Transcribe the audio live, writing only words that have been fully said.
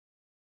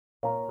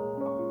What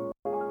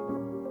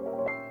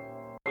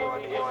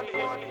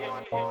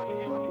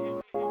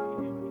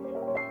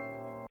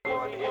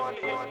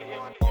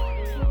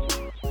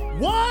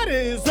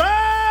is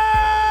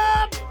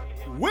up,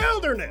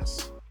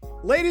 Wilderness?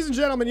 Ladies and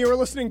gentlemen, you are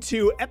listening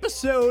to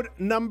episode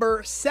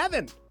number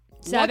 7.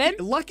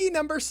 Lucky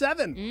number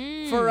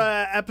 7 for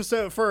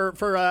episode for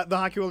the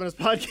Hockey Wilderness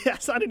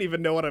podcast. I don't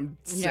even know what I'm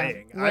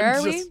saying. Yeah. Where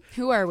are we?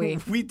 Who are we?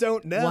 We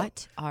don't know.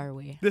 What are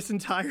we? This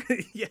entire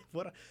thing,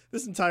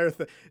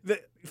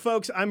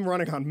 folks. I'm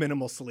running on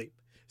minimal sleep,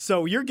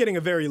 so you're getting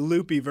a very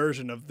loopy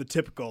version of the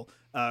typical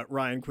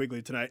Ryan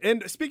Quigley tonight.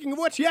 And speaking of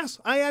which, yes,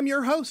 I am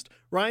your host,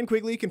 Ryan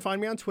Quigley. You can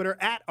find me on Twitter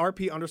at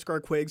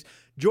 @RP_Quigs.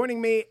 Joining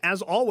me,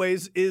 as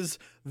always, is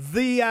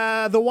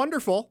the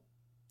wonderful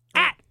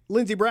at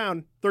Lindsey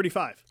Brown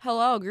 35.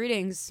 Hello,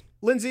 greetings.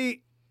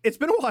 Lindsey, it's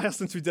been a while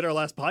since we did our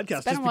last podcast.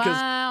 It's been a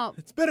while.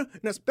 It's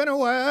been a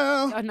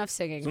while. Enough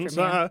singing from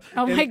you.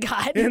 Oh my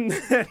God. And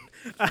then,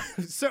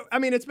 so I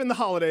mean, it's been the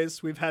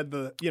holidays. We've had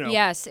the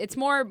Yes, it's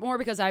more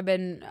because I've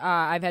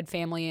had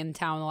family in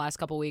town the last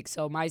couple weeks,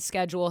 so my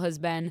schedule has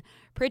been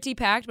pretty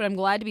packed. But I'm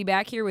glad to be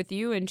back here with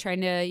you and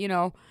trying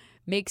to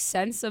make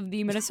sense of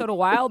the Minnesota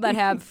Wild that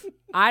have,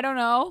 I don't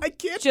know,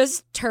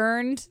 just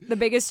turned the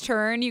biggest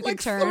turn you could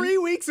turn. 3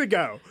 weeks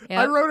ago, Yep.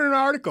 I wrote an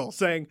article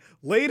saying,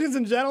 ladies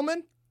and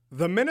gentlemen,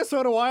 the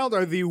Minnesota Wild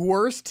are the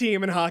worst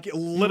team in hockey.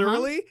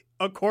 Literally,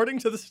 according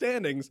to the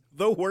standings,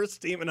 the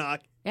worst team in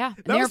hockey. Yeah,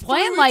 and they were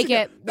playing like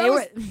it. They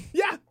were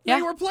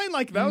playing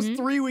like it. That was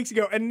 3 weeks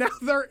ago, and now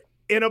they're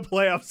in a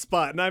playoff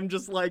spot, and I'm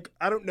just like,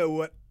 I don't know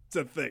what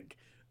to think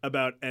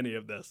about any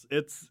of this.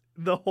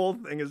 The whole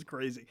thing is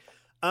crazy.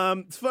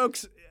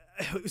 Folks,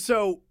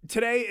 so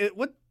today,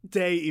 what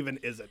day even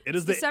is it? It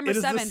is December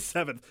 7th. The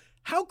 7th.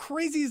 How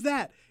crazy is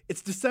that?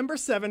 It's December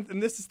 7th,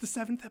 and this is the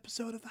 7th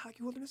episode of the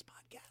Hockey Wilderness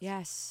podcast.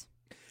 Yes,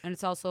 and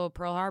it's also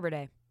Pearl Harbor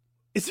Day.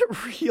 Is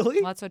it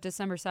really? Well, that's what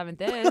December 7th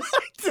is. I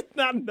did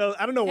not know.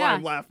 I don't know why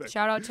I'm laughing.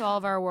 Shout out to all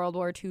of our World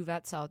War II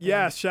vets out there.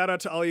 Yeah, shout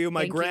out to all of you.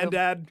 My Thank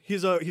granddad,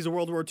 he's a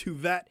World War II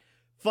vet.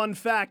 Fun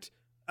fact,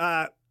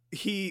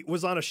 he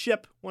was on a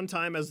ship one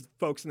time, as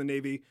folks in the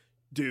Navy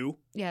do.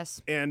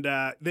 Yes. And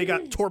they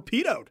got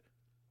torpedoed.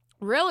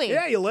 Really?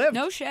 Yeah, you lived.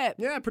 No shit.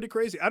 Yeah, pretty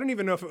crazy. I don't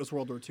even know if it was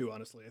World War II,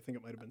 honestly. I think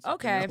it might have been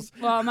something else.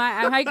 Well,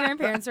 my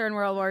grandparents are in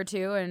World War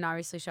II, and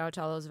obviously shout out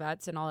to all those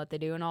vets and all that they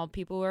do, and all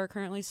people who are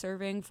currently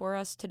serving for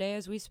us today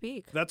as we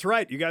speak. That's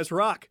right. You guys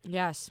rock.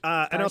 Yes.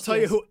 And I'll tell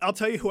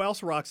you who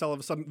else rocks all of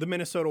a sudden. The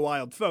Minnesota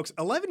Wild, folks.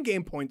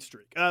 11-game point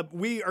streak.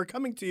 We are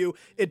coming to you.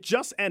 It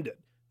just ended.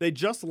 They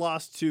just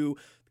lost to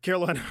the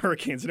Carolina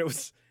Hurricanes, and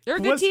they're a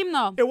good team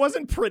though. It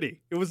wasn't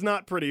pretty. It was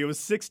not pretty. It was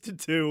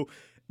 6-2.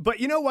 But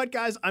you know what,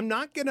 guys? I'm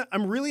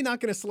really not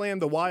gonna slam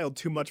the Wild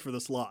too much for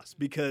this loss,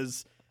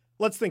 because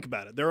let's think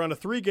about it. They're on a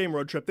 3-game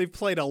road trip. They've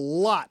played a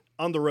lot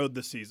on the road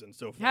this season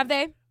so far. Have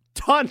they?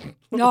 Ton.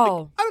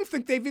 No. I don't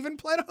think they've even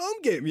played a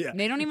home game yet.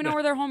 They don't even know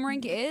where their home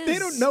rink is. They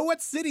don't know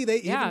what city they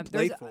even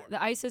play for.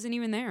 The ice isn't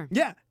even there.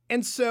 Yeah.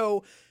 And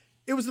so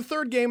it was the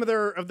 3rd game of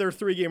their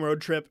 3-game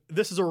road trip.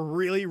 This is a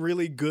really,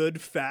 really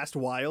good, fast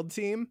Wild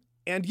team.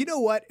 And you know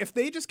what? If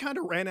they just kind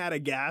of ran out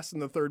of gas in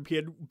the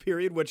 3rd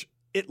period, which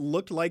it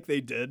looked like they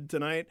did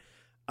tonight,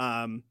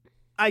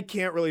 I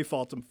can't really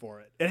fault them for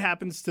it. It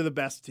happens to the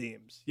best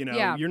teams.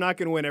 You're not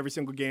going to win every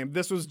single game.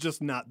 This was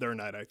just not their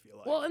night, I feel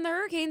like. Well, and the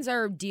Hurricanes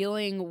are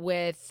dealing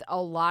with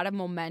a lot of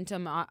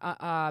momentum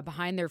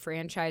behind their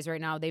franchise right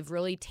now. They've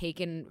really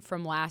taken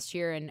from last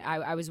year, and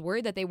I was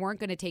worried that they weren't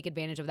going to take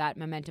advantage of that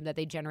momentum that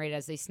they generated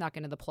as they snuck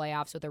into the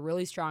playoffs with a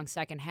really strong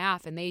second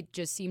half, and they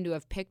just seem to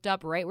have picked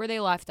up right where they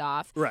left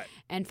off, right,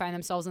 and find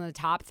themselves in the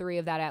top 3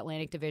 of that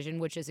Atlantic Division,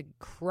 which is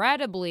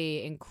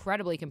incredibly,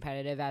 incredibly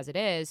competitive as it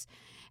is.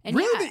 And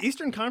really, the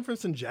Eastern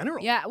Conference in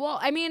general. Yeah, well,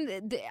 I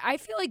mean, I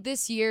feel like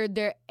this year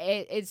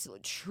it's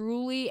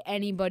truly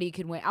anybody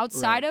could win.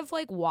 Outside of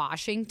like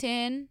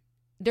Washington,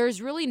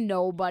 there's really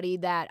nobody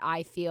that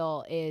I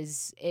feel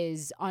is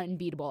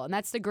unbeatable. And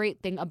that's the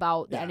great thing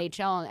about the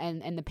NHL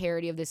and the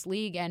parity of this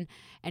league. And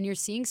you're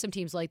seeing some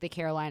teams like the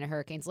Carolina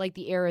Hurricanes, like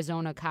the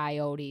Arizona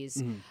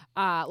Coyotes,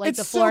 like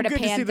the Florida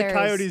Panthers. It's so good to see the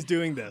Coyotes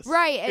doing this.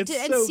 Right. And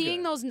so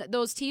seeing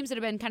those teams that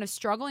have been kind of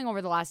struggling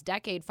over the last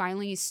decade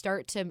finally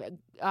start to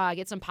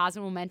get some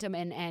positive momentum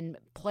and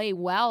play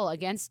well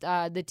against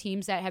the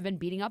teams that have been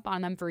beating up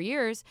on them for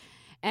years.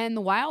 And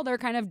the Wild are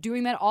kind of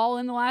doing that all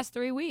in the last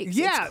 3 weeks.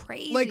 Yeah, it's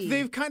crazy. Like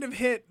they've kind of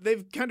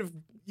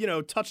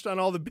touched on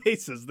all the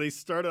bases. They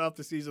started off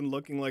the season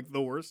looking like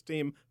the worst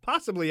team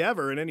possibly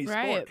ever in any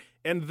sport.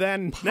 And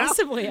then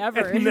possibly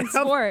ever in any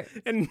sport.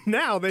 And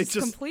now they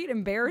just complete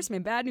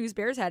embarrassment. Bad News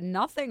Bears had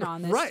nothing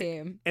on this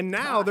team. And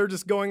now they're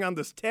just going on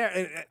this tear.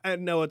 And I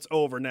know it's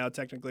over now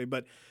technically,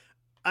 but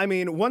I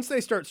mean, once they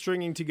start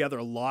stringing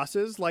together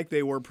losses like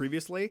they were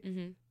previously,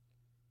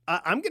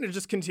 I'm going to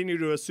just continue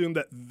to assume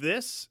that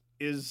this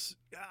is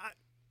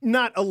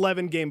not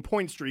 11-game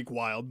point streak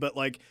Wild, but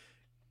like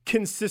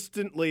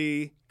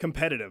consistently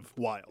competitive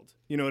Wild.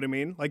 You know what I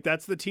mean? Like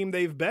that's the team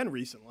they've been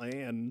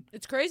recently. And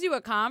it's crazy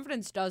what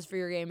confidence does for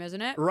your game,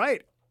 isn't it?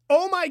 Right.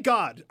 Oh my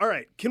God. All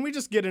right. Can we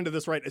just get into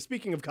this right?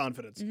 Speaking of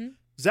confidence,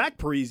 Zach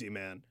Parise,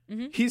 man,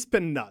 he's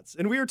been nuts.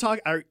 And we were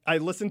talking, I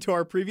listened to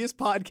our previous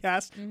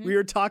podcast. We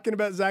were talking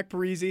about Zach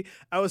Parise.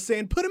 I was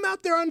saying, put him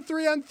out there on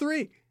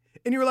 3-on-3.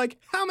 And you were like,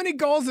 how many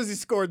goals has he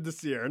scored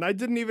this year? And I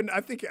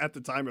think at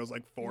the time it was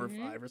like 4 or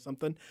 5 or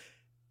something.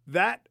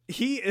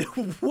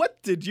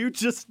 What did you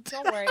just...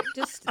 Don't worry.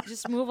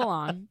 Just move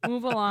along.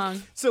 Move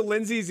along. So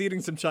Lindsay's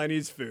eating some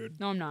Chinese food.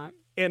 No, I'm not.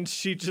 And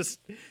she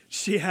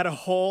had a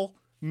whole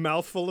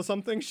mouthful of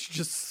something. She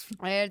just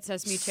I had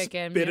sesame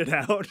chicken. Spit it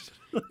out.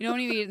 You know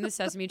when you eat the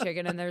sesame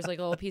chicken and there's like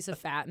a little piece of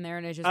fat in there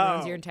and it just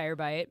ruins your entire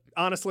bite?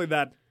 Honestly,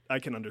 that I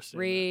can understand.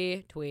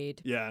 Retweet.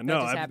 Yeah,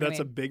 no, that's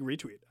a big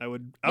retweet. I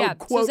would So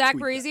quote Zach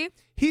tweet Parise? that.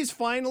 He's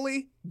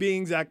finally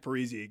being Zach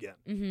Parise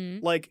again.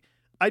 Like,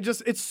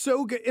 it's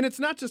so good. And it's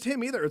not just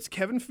him either. It's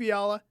Kevin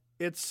Fiala.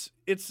 It's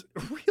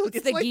really...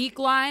 It's the like, Geek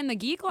Line. The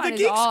Geek Line is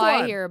Geek all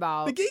Squad. I hear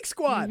about. The Geek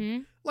Squad.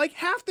 Like,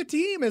 half the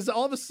team is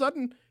all of a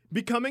sudden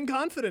becoming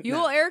confident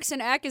now. Joel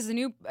Eriksson Ek is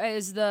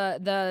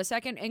the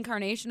second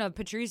incarnation of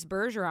Patrice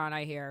Bergeron,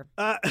 I hear.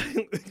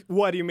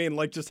 What do you mean?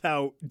 Like just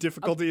how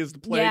difficult he is to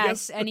play yes,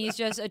 against? and he's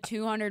just a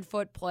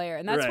 200-foot player.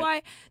 And that's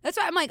Right. why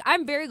I'm like,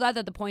 I'm very glad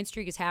that the point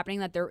streak is happening,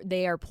 that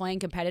they are playing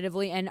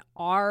competitively and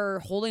are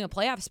holding a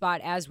playoff spot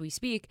as we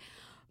speak.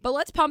 But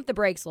let's pump the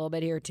brakes a little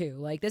bit here too.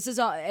 Like this is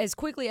as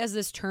quickly as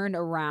this turned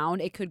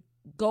around, it could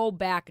go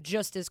back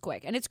just as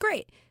quick. And it's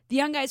great. The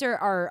young guys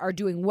are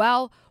doing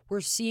well. We're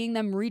seeing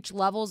them reach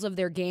levels of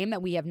their game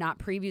that we have not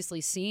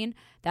previously seen.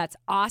 That's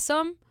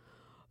awesome.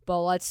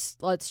 But let's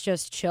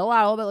just chill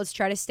out a little bit. Let's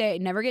try to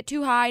never get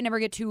too high, never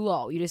get too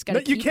low. You just got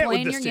to keep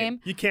playing your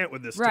game. You can't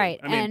with this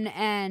right. team. I mean,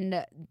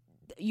 and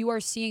you are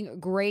seeing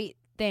great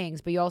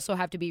things, but you also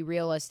have to be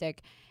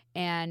realistic.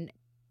 And,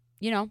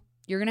 you know,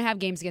 you're going to have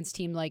games against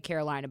teams like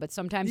Carolina, but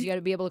sometimes you got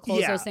to be able to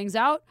close those things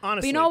out.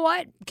 Honestly. But you know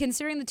what?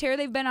 Considering the tear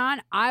they've been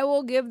on, I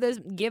will give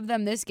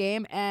them this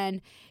game,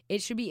 and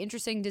it should be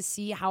interesting to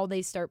see how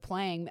they start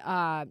playing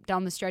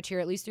down the stretch here,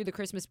 at least through the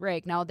Christmas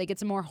break. Now they get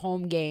some more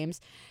home games.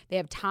 They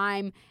have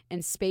time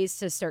and space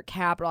to start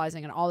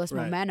capitalizing on all this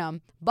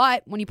momentum.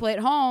 But when you play at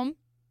home,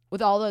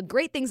 with all the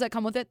great things that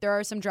come with it, there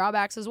are some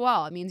drawbacks as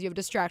well. It means you have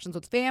distractions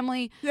with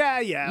family. Yeah.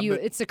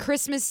 It's the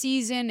Christmas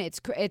season. It's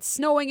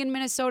snowing in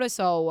Minnesota,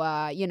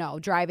 so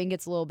driving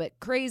gets a little bit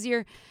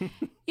crazier.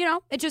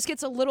 It just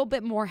gets a little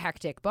bit more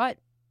hectic. But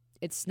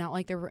it's not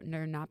like they're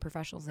not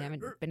professionals. They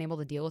haven't been able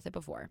to deal with it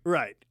before.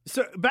 Right.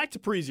 So back to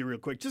Parise real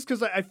quick, just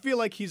because I feel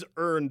like he's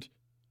earned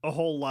a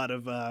whole lot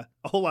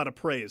of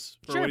praise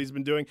for what he's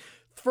been doing.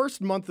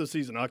 First month of the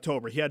season,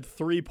 October, he had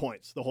 3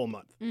 points the whole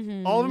month.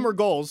 All of them are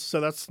goals,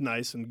 so that's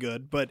nice and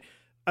good. But,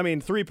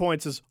 3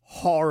 points is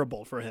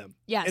horrible for him.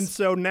 Yes. And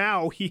so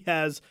now he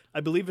has,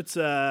 I believe it's,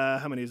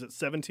 how many is it,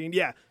 17?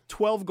 Yeah,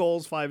 12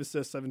 goals, 5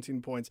 assists,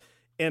 17 points.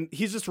 And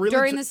he's just really...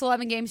 During this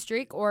 11-game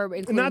streak or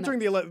including... Not during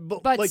the 11,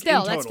 but like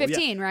still, in total, that's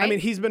 15, right?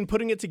 He's been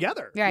putting it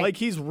together. Right. Like,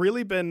 he's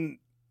really been...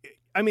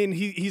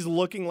 he's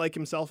looking like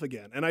himself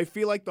again. And I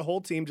feel like the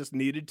whole team just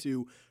needed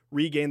to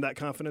regain that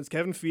confidence.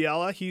 Kevin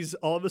Fiala, he's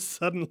all of a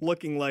sudden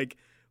looking like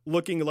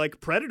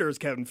Predators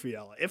Kevin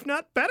Fiala, if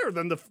not better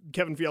than the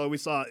Kevin Fiala we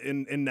saw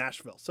in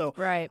Nashville. So,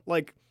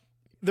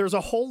 there's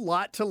a whole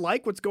lot to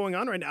like what's going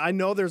on right now. I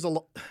know there's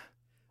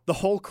the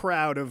whole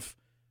crowd of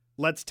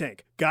let's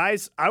tank.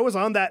 Guys, I was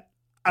on that.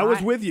 I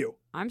was with you.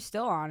 I'm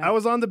still on it. I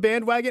was on the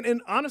bandwagon,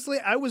 and honestly,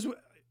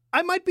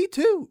 I might be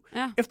too.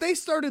 Yeah. If they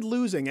started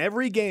losing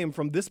every game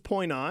from this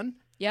point on,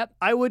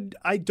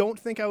 I don't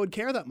think I would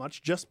care that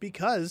much, just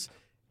because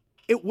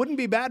it wouldn't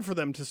be bad for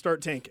them to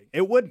start tanking.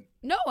 It wouldn't.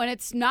 No, and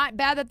it's not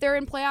bad that they're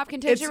in playoff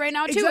contention right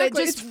now, too.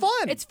 Exactly. It's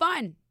fun. It's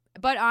fun.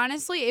 But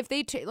honestly, if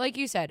they, like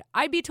you said,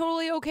 I'd be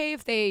totally okay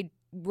if they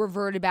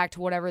reverted back to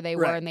whatever they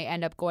were and they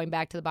end up going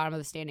back to the bottom of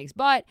the standings.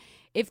 But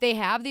if they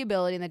have the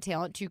ability and the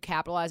talent to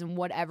capitalize on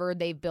whatever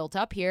they've built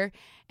up here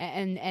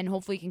and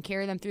hopefully can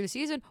carry them through the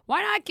season,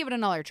 why not give it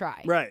another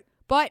try? Right.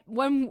 But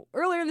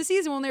earlier in the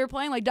season when they were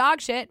playing like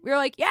dog shit, we were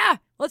like, yeah,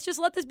 let's just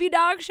let this be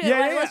dog shit.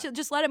 Let's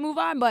just let it move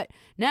on. But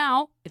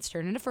now it's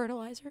turned into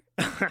fertilizer.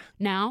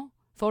 Now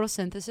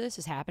photosynthesis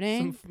is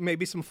happening.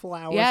 Maybe some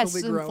flowers yes, will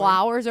be some growing.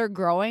 flowers are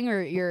growing,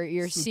 or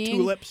you're some seeing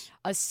tulips.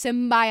 A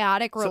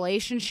symbiotic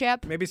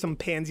relationship. Maybe some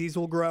pansies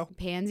will grow.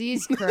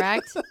 Pansies,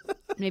 correct.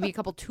 Maybe a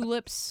couple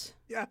tulips.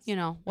 Yes.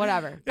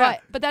 Whatever. Yeah.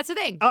 But that's the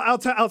thing. I'll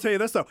tell you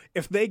this, though.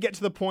 If they get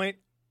to the point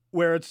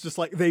where it's just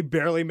like they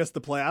barely miss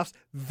the playoffs,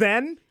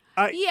 then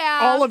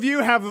all of you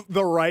have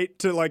the right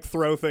to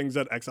throw things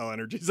at XL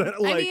Energy.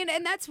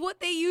 And that's what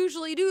they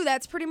usually do.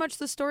 That's pretty much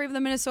the story of the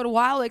Minnesota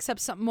Wild,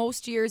 except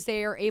most years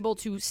they are able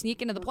to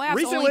sneak into the playoffs.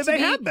 Recently they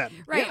have been.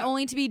 Right, yeah.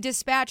 Only to be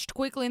dispatched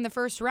quickly in the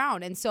first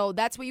round. And so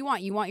that's what you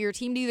want. You want your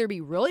team to either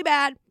be really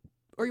bad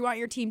or you want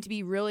your team to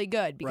be really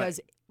good, because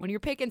when you're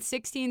picking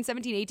 16,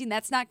 17, 18,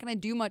 that's not going to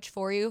do much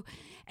for you.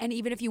 And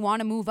even if you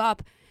want to move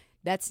up,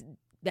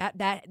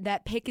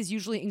 that pick is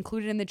usually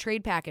included in the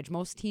trade package.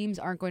 Most teams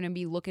aren't going to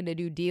be looking to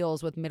do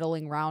deals with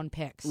middling round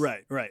picks.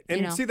 Right.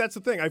 And see, that's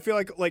the thing. I feel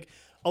like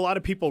a lot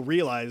of people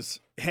realize,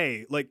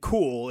 hey,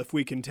 cool if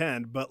we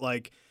contend, but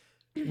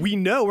we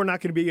know we're not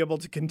going to be able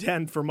to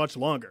contend for much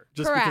longer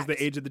just because of Correct.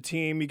 the age of the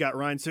team. You got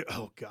Ryan.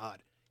 Oh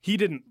God, he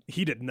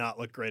did not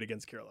look great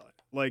against Carolina.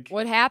 Like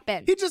What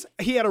happened?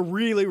 he had a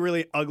really,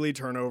 really ugly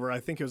turnover. I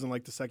think it was in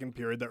like the second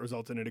period that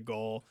resulted in a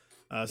goal.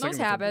 Those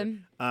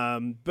happen.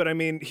 But I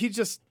mean, he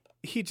just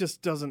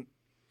doesn't.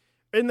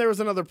 And there was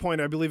another point,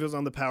 I believe it was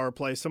on the power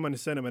play. Someone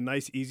sent him a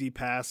nice, easy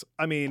pass.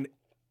 I mean,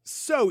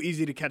 so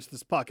easy to catch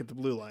this puck at the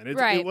blue line.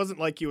 Right. It wasn't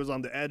like he was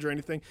on the edge or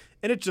anything,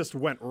 and it just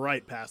went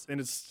right past. And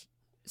it's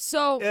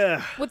So,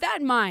 ugh. with that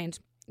in mind,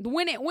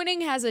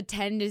 winning has a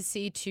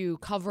tendency to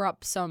cover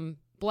up some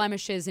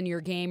blemishes in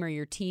your game or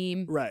your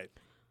team. right.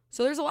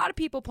 So there's a lot of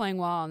people playing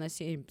well on this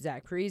team.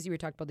 Zach Parise, we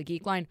talked about the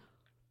Geek Line.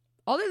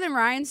 Other than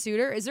Ryan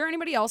Suter, is there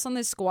anybody else on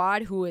this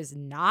squad who is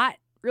not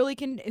really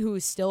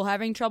who's still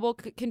having trouble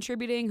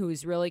contributing,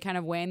 who's really kind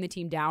of weighing the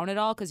team down at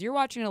all? Because you're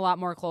watching it a lot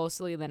more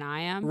closely than I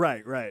am.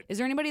 Right. Is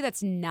there anybody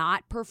that's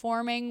not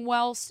performing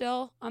well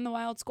still on the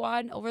Wild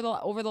squad over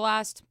the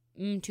last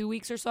 2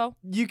 weeks or so?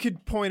 You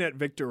could point at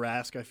Victor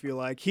Rask, I feel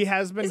like. He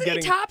has been Isn't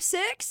getting. he top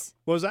 6?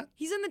 What was that?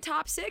 He's in the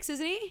top 6,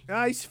 isn't he?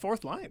 He's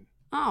fourth line.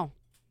 Oh.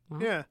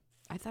 Well, Yeah.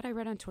 I thought I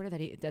read on Twitter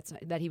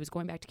that he was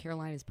going back to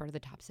Carolina as part of the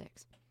top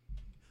 6.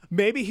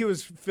 Maybe he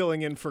was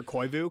filling in for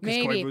Koivu because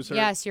Maybe. Koivu's hurt.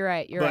 Yes, you're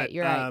right. You're right.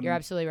 You're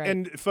absolutely right.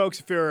 And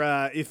folks,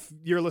 if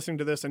you're listening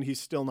to this and he's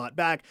still not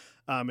back,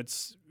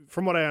 it's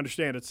from what I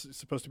understand, it's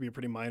supposed to be a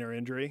pretty minor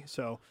injury,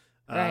 so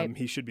Right.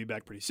 he should be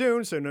back pretty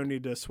soon. So no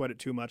need to sweat it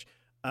too much.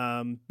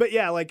 But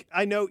yeah, like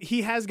I know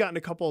he has gotten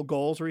a couple of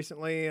goals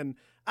recently, and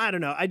I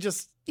don't know.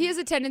 He has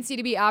a tendency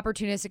to be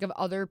opportunistic of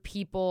other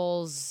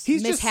people's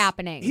he's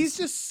mishappenings. He's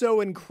just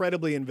so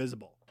incredibly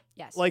invisible.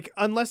 yes. Like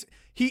unless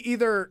he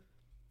either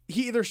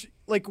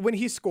like when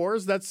he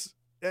scores, that's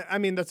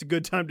a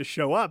good time to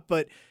show up,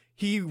 but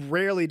he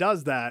rarely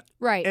does that.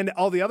 Right. And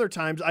all the other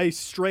times, I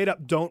straight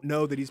up don't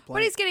know that he's playing.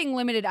 But he's getting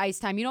limited ice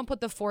time. You don't put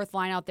the fourth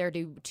line out there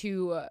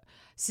to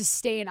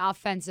sustain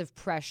offensive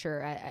pressure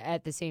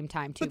at the same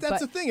time too. But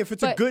that's the thing. If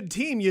it's a good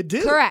team, you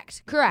do.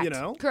 Correct. You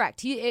know?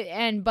 Correct.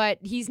 But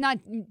he's not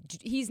taking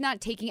he's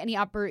not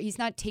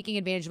taking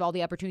advantage of all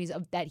the opportunities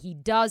that he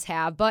does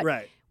have. But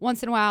Right.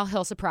 once in a while,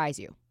 he'll surprise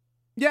you.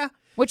 Yeah.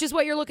 Which is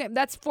what you're looking at.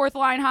 That's fourth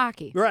line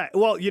hockey. Right.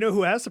 Well, you know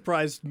who has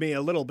surprised me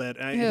a little bit?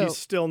 Who? He's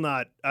still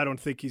not, I don't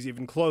think he's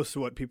even close to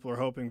what people are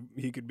hoping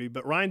he could be.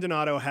 But Ryan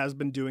Donato has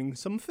been doing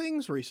some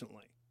things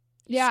recently.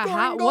 Yeah,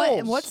 Scoring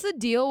goals. what's the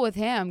deal with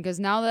him? Because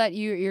now that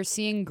you're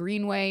seeing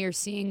Greenway, you're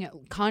seeing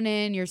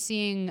Cunnin, you're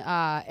seeing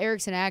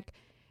Eriksson Ek,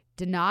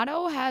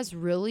 Donato has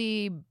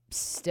really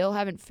still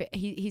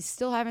he's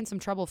still having some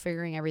trouble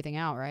figuring everything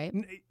out, right?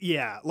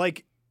 Yeah.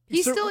 Like.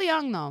 He's So- still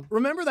young though.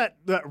 Remember that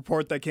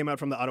report that came out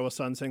from the Ottawa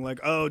Sun saying like,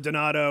 oh,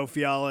 Donato,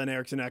 Fiala, and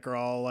Eriksson Ek are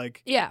all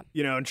like, Yeah.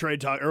 in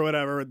trade talk or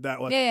whatever that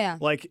was. Yeah.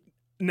 Like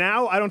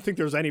now, I don't think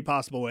there's any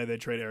possible way they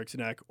trade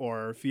Eriksson Ek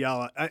or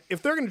Fiala.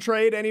 If they're going to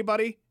trade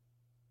anybody,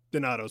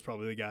 Donato's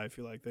probably the guy. I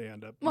feel like they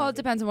end up. Well, it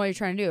depends on what you're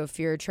trying to do. If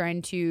you're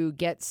trying to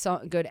get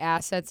some good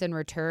assets in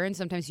return,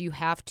 sometimes you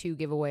have to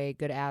give away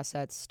good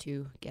assets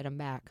to get them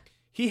back.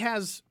 He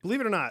has, believe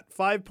it or not,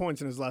 5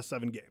 points in his last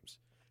 7 games.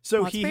 So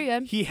Well, that's pretty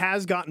good. he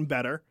has gotten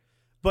better.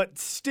 But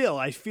still,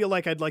 I feel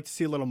like I'd like to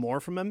see a little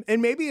more from him.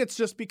 And maybe it's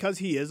just because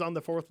he is on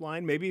the fourth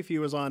line. Maybe if he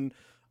was on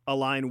a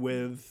line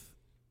with,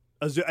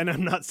 and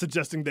I'm not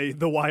suggesting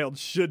the Wild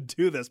should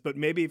do this, but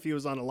maybe if he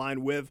was on a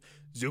line with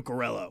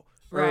Zuccarello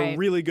or a Right.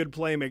 really good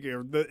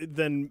playmaker,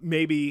 then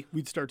maybe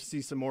we'd start to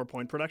see some more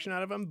point production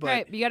out of him. But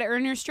Right, you got to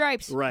earn your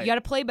stripes. Right. You got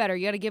to play better.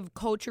 You got to give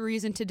coach a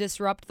reason to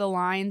disrupt the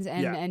lines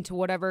and to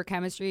whatever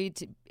chemistry.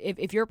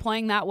 If you're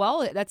playing that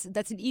well, that's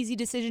an easy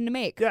decision to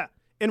make. yeah.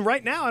 And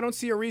right now, I don't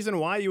see a reason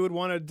why you would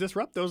want to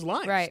disrupt those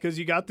lines. Right. Because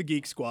you got the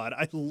Geek Squad.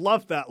 I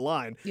love that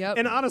line. Yep.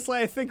 And honestly,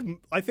 I think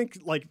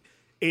like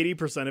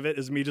 80% of it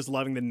is me just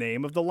loving the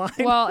name of the line.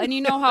 Well, and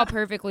you know how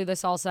perfectly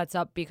this all sets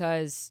up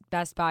because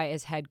Best Buy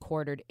is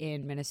headquartered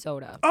in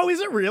Minnesota. Oh, is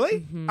it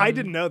really? I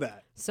didn't know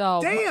that.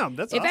 So Damn,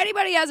 that's if awesome.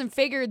 anybody hasn't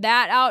figured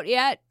that out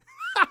yet,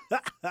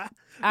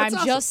 I'm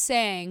awesome. just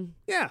saying.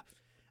 Yeah.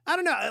 I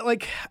don't know.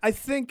 Like, I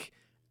think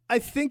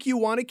you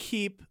want to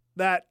keep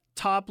that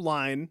top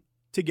line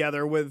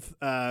together with,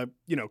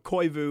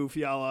 Koivu,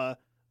 Fiala.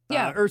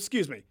 Yeah. Or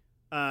excuse me.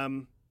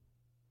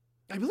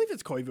 I believe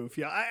it's Koivu,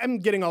 Fiala. I'm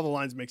getting all the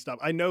lines mixed up.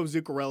 I know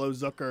Zuccarello,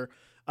 Zucker.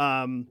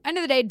 End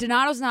of the day,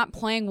 Donato's not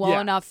playing well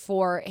Yeah. enough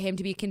for him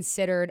to be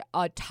considered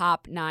a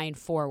top 9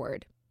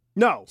 forward.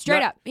 No. Straight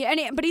not- up.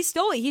 Yeah, but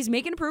he's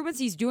making improvements.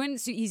 He's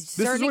This is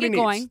starting what to he get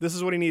needs. going. This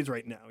is what he needs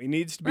right now. He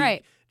needs to be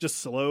Right. just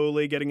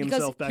slowly getting Because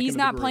himself back he's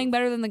into not the playing groove.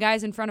 better than the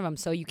guys in front of him.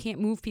 So you can't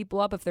move people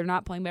up if they're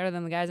not playing better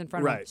than the guys in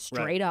front of them. Right,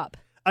 Straight up.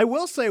 I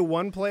will say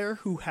one player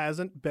who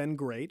hasn't been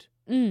great,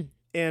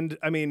 and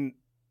I mean,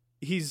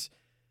 it's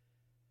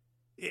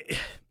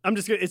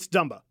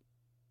Dumba.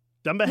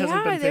 Dumba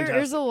hasn't been fantastic.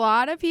 There's a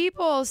lot of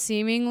people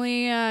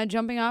seemingly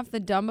jumping off the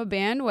Dumba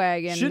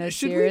bandwagon this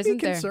should year, we isn't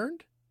be there?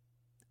 concerned?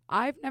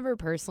 I've never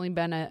personally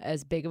been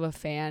as big of a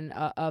fan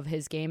of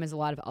his game as a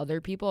lot of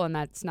other people, and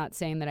that's not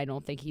saying that I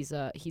don't think he's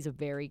a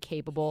very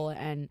capable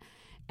and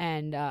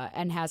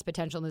and has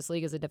potential in this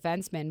league as a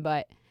defenseman,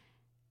 but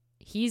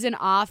he's an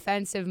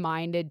offensive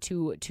minded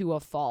to a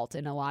fault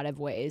in a lot of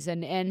ways.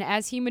 And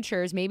as he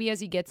matures, maybe as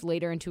he gets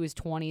later into his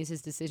 20s,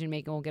 his decision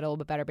making will get a little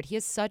bit better, but he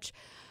has such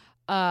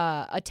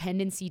a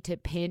tendency to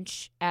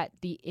pinch at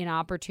the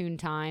inopportune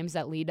times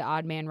that lead to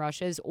odd man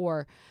rushes,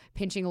 or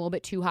pinching a little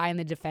bit too high in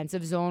the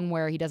defensive zone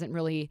where he doesn't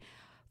really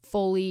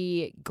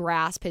fully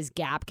grasp his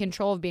gap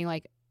control of being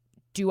like,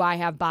 do I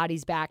have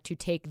bodies back to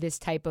take this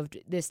type of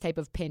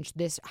pinch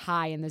this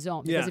high in the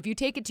zone? Because if you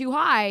take it too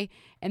high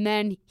and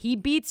then he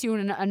beats you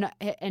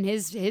and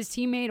his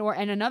teammate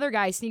and another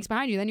guy sneaks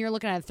behind you, then you're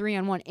looking at a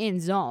 3-on-1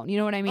 in zone. You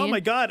know what I mean? Oh my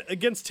God!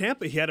 Against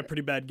Tampa, he had a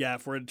pretty bad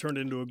gaff where it turned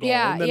into a goal,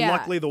 Yeah, and then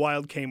luckily the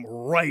Wild came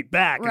right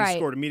back and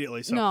scored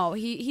immediately. So no,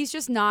 he's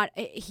just not.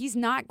 He's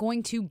not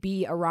going to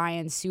be a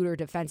Ryan Suter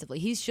defensively.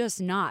 He's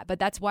just not. But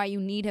that's why you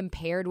need him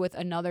paired with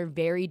another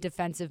very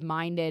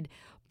defensive-minded,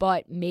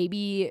 but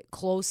maybe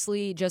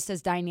closely just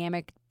as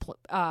dynamic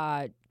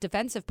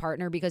defensive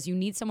partner, because you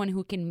need someone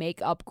who can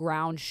make up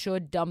ground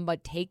should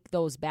Dumba take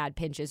those bad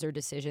pinches or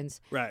decisions.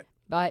 Right.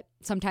 But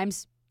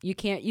sometimes you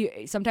can't.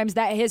 Sometimes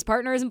that his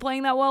partner isn't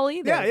playing that well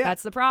either. Yeah.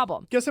 That's the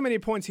problem. Guess how many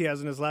points he has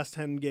in his last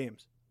 10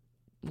 games?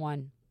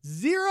 1.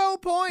 0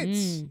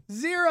 points.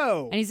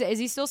 0. And is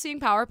he still seeing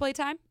power play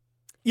time?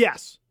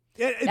 Yes.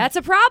 That's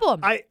a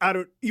problem. I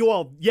don't.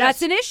 Well, yes.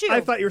 That's an issue.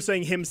 I thought you were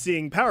saying him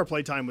seeing power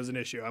play time was an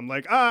issue. I'm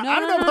like, I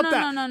don't know about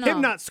that. No.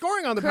 Him not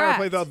scoring on the power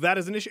play, though, that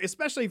is an issue,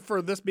 especially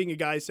for this being a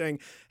guy saying,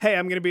 hey,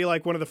 I'm going to be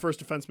like one of the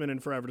first defensemen in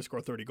forever to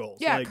score 30 goals.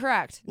 Yeah,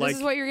 correct. This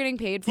is what you're getting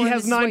paid for. He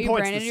has this 9 is what you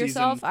points branded this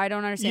yourself. season. I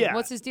don't understand. Yeah.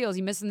 What's his deal? Is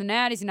he missing the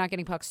net? Is he not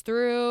getting pucks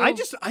through?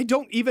 I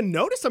don't even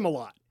notice him a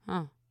lot.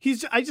 Huh.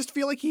 I just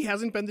feel like he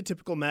hasn't been the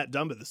typical Matt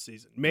Dumba this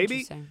season.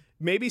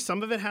 Maybe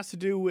some of it has to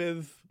do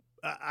with,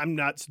 I'm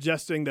not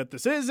suggesting that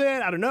this is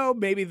it. I don't know.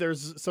 Maybe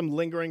there's some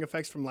lingering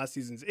effects from last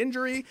season's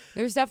injury.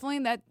 There's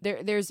definitely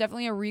there's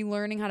definitely a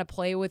relearning how to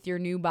play with your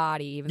new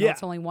body, even though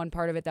it's only one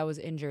part of it that was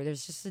injured.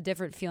 There's just a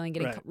different feeling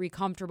getting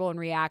recomfortable and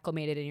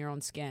reacclimated in your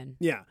own skin.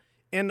 Yeah.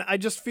 And I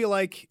just feel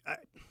like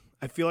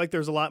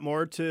there's a lot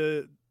more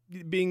to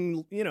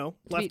being,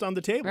 left on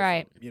the table.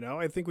 Right.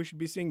 I think we should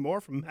be seeing more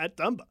from Matt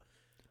Dumba.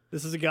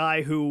 This is a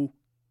guy who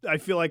I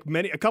feel like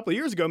a couple of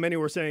years ago, many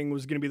were saying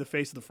was going to be the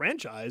face of the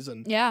franchise,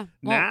 and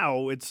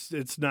now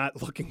it's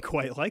not looking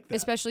quite like that.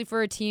 Especially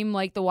for a team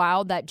like the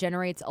Wild that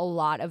generates a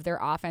lot of their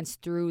offense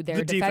through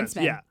their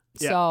defensemen. Yeah.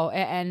 So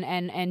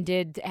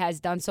has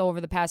done so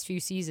over the past few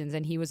seasons,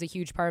 and he was a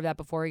huge part of that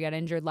before he got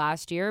injured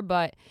last year.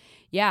 But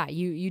yeah,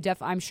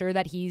 I'm sure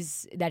that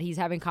he's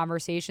having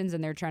conversations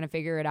and they're trying to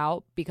figure it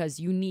out, because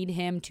you need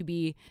him to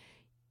be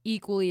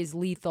equally as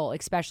lethal,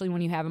 especially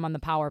when you have him on the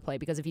power play,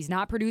 because if he's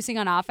not producing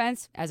on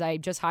offense, as I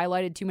just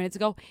highlighted 2 minutes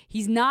ago,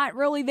 he's not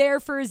really there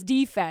for his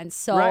defense.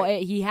 So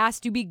he has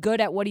to be good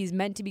at what he's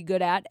meant to be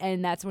good at,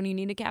 and that's when you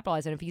need to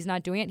capitalize. And if he's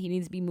not doing it, he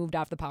needs to be moved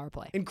off the power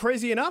play. And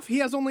crazy enough, he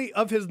has only,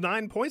 of his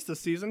 9 points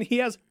this season, he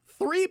has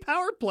 3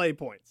 power play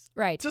points.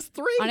 Right. Just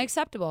 3.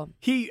 Unacceptable.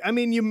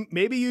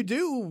 Maybe you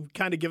do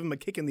kind of give him a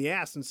kick in the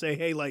ass and say,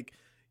 hey, like,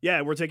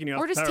 yeah, we're taking you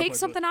off. Or the just power take play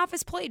something off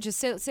his plate. Just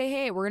say,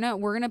 hey, we're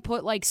gonna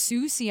put like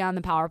Soucy on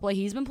the power play.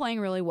 He's been playing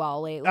really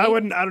well lately. I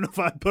don't know if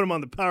I'd put him on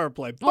the power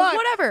play. But well,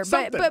 whatever.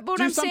 But what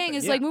I'm something. saying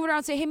is like moving around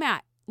and say, hey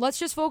Matt, let's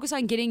just focus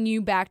on getting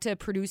you back to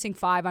producing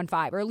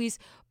 5-on-5, or at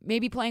least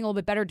maybe playing a little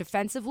bit better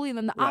defensively, and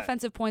then the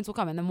offensive points will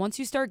come. And then once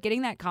you start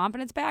getting that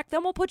confidence back,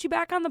 then we'll put you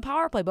back on the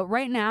power play. But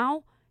right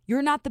now,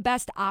 you're not the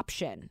best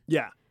option.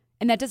 Yeah.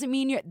 And that doesn't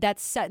mean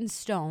that's set in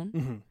stone.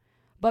 Mm-hmm.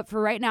 But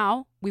for right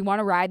now, we want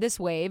to ride this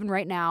wave, and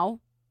right now,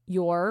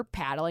 your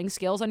paddling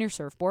skills on your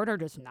surfboard are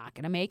just not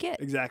going to make it.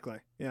 Exactly.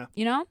 Yeah.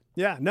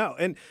 Yeah, no.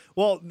 And,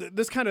 well,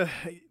 this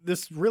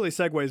really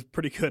segues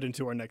pretty good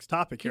into our next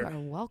topic here. You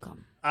are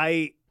welcome.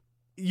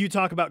 You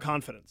talk about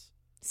confidence.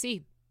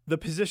 See. The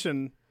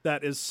position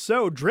that is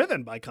so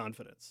driven by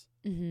confidence.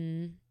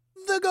 Mm-hmm.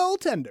 The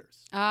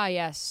goaltenders. Ah,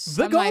 yes.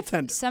 The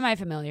goaltenders.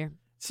 Semi-familiar.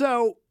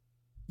 So,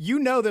 you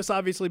know this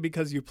obviously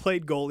because you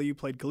played goalie, you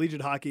played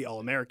collegiate hockey,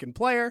 All-American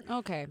player.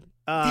 Okay.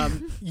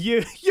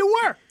 You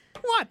were.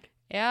 What?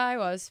 Yeah, I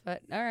was,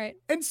 but all right.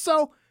 And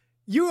so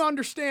you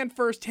understand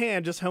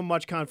firsthand just how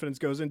much confidence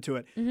goes into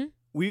it. Mm-hmm.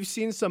 We've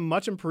seen some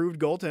much improved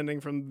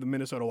goaltending from the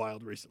Minnesota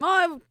Wild recently.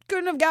 Oh, it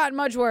couldn't have gotten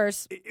much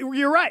worse.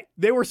 You're right.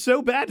 They were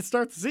so bad to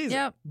start the season.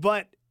 Yep.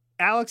 But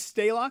Alex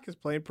Stalock is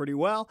playing pretty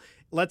well.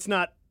 Let's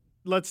not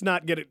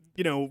get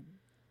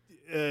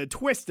it,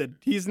 twisted.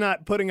 He's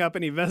not putting up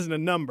any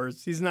Vezina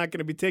numbers. He's not going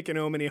to be taking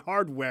home any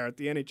hardware at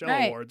the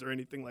NHL awards or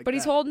anything like that. But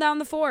he's holding down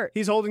the fort.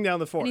 He's holding down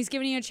the fort. And he's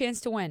giving you a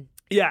chance to win.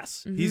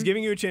 Yes. Mm-hmm. He's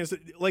giving you a chance to,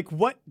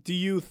 what do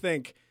you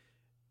think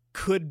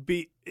could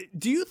be,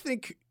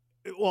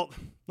 well,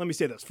 let me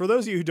say this. For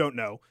those of you who don't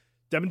know,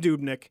 Devin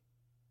Dubnyk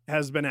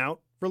has been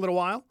out for a little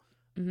while.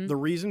 Mm-hmm. The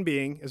reason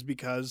being is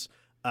because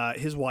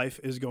his wife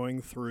is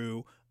going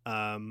through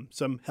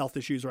some health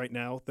issues right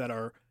now that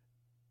are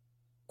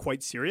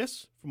quite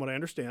serious, from what I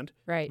understand.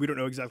 Right. We don't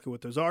know exactly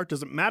what those are.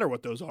 Doesn't matter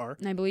what those are.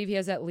 And I believe he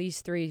has at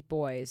least 3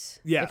 boys,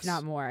 Yes. if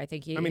not more. I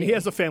think he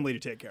has a family to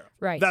take care of.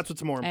 Right. That's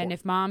what's more important. And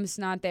if mom's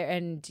not there,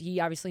 and he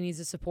obviously needs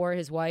to support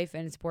his wife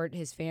and support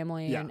his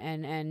family Yeah.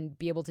 and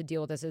be able to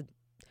deal with this.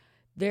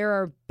 There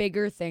are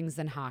bigger things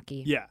than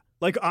hockey. Yeah.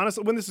 Like,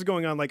 honestly, when this is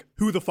going on, like,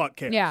 who the fuck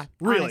cares? Yeah.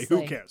 Really, honestly,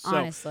 who cares? So,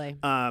 honestly.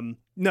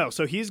 no,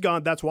 so he's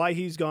gone. That's why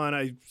he's gone.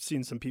 I've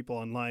seen some people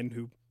online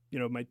who,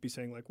 might be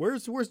saying, like,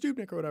 where's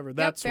Dubnyk or whatever.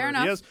 That's fair where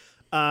enough. he is.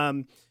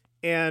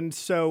 And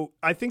so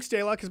I think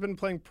Stalock has been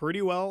playing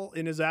pretty well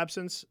in his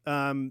absence.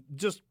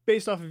 Just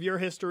based off of your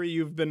history,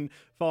 you've been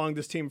following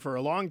this team for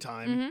a long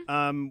time.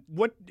 Mm-hmm.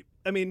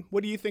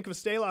 What do you think of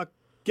Stalock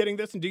getting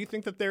this, and do you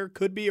think that there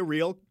could be a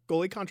real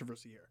goalie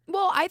controversy here?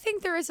 Well, I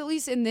think there is, at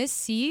least in this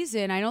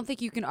season. I don't think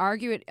you can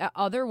argue it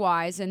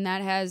otherwise, and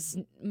that has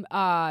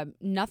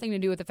nothing to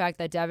do with the fact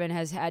that Devin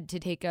has had to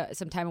take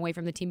some time away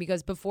from the team,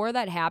 because before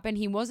that happened,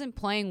 he wasn't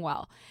playing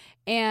well.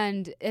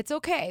 And it's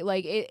okay.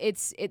 Like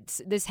it's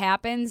this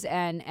happens,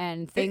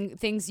 and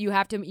things you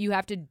have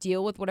to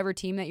deal with whatever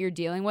team that you're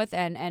dealing with,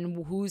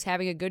 and who's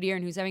having a good year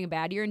and who's having a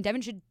bad year, and Devin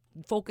should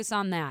focus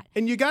on that.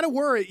 And you got to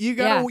worry. You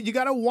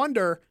got to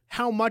wonder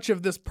how much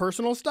of this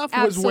personal stuff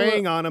was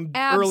weighing on him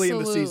early in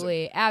the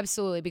season.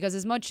 Absolutely. Because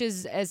as much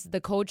as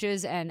the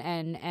coaches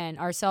and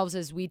ourselves,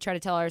 as we try to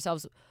tell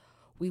ourselves,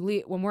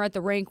 when we're at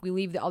the rink, we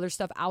leave the other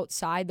stuff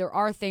outside. There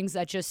are things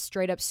that just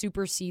straight up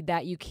supersede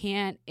that. You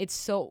can't. It's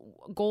so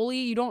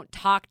goalie. You don't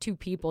talk to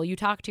people. You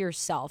talk to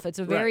yourself. It's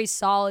a very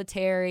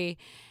solitary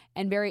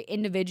and very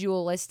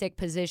individualistic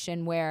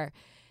position where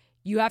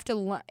you have to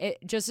learn.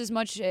 Just as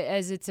much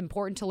as it's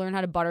important to learn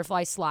how to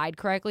butterfly slide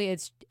correctly,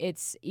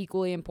 it's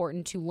equally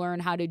important to learn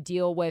how to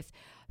deal with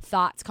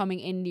thoughts coming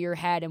into your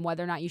head and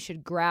whether or not you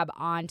should grab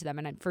onto them.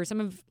 And for some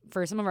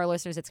of our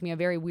listeners, it's gonna be a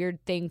very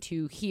weird thing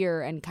to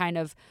hear and kind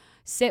of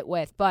sit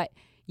with, but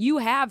you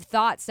have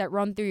thoughts that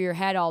run through your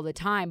head all the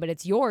time, but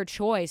it's your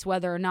choice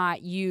whether or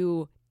not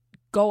you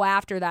go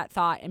after that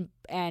thought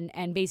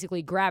and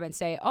basically grab it and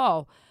say,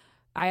 oh,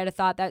 I had a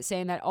thought that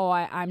saying that, oh,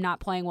 I'm not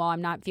playing well,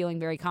 I'm not feeling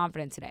very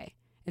confident today.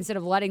 Instead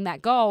of letting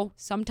that go,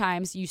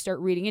 sometimes you start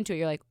reading into it.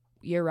 You're like,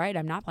 you're right,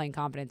 I'm not playing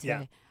confident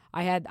today.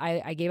 Yeah.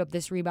 I gave up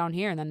this rebound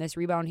here, and then this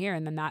rebound here,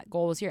 and then that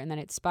goal was here, and then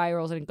it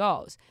spirals and it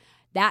goes.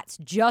 That's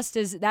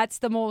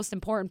the most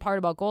important part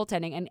about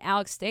goaltending. And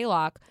Alex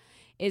Stalock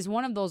is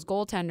one of those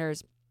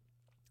goaltenders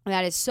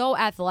that is so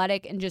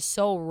athletic and just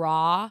so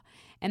raw.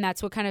 And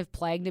that's what kind of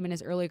plagued him in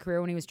his early career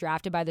when he was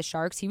drafted by the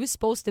Sharks. He was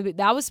supposed to be,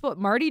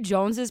 Marty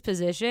Jones's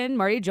position,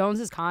 Marty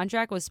Jones's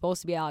contract was supposed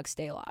to be Alex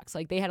Stalock's.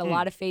 Like, they had a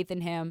lot of faith in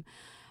him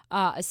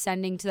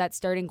ascending to that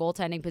starting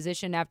goaltending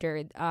position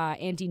after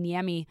Antti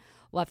Niemi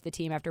left the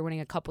team after winning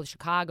a cup with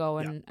Chicago,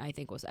 and I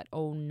think was at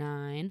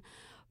 2009.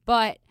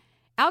 But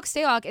Alex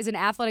Stalock is an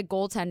athletic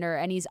goaltender,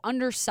 and he's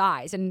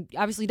undersized. And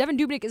obviously, Devin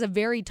Dubnyk is a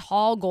very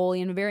tall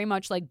goalie and very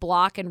much like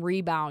block and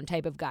rebound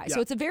type of guy. Yeah.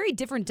 So it's a very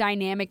different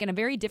dynamic and a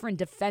very different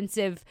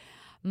defensive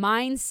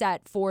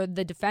mindset for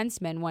the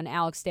defenseman when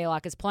Alex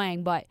Stalock is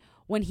playing. But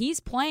when he's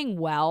playing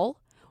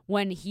well,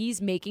 when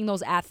he's making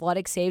those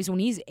athletic saves, when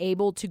he's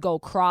able to go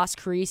cross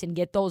crease and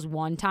get those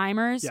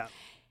one-timers,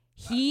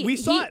 we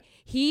saw it.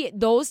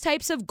 Those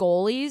types of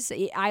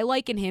goalies, I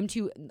liken him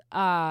to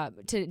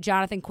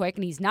Jonathan Quick,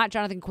 and he's not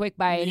Jonathan Quick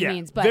by any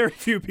means, but very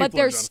few people. But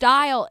their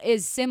style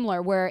is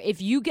similar. Where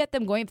if you get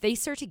them going, if they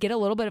start to get a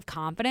little bit of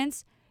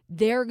confidence,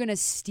 they're gonna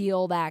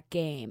steal that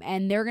game,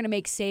 and they're gonna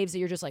make saves that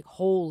you're just like,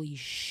 holy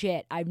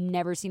shit, I've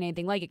never seen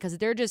anything like it, because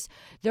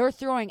they're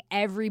throwing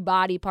every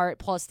body part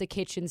plus the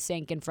kitchen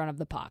sink in front of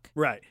the puck.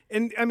 Right,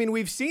 and I mean,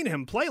 we've seen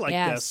him play like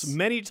this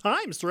many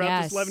times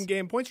throughout this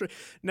 11-game point streak.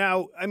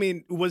 Now, I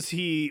mean, were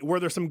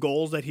there some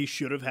goals that he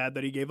should have had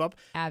that he gave up?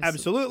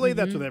 Absolutely. Mm-hmm.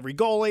 That's with every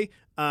goalie.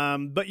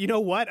 But you know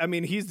what? I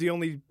mean, he's the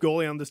only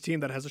goalie on this team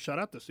that has a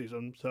shutout this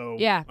season. So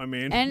yeah, I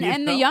mean,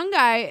 and the young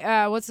guy,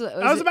 I was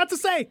about to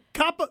say,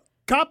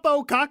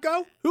 Capo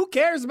Kakko? Who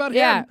cares about him?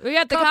 Yeah, we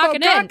got the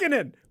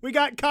Kakkonen. We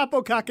got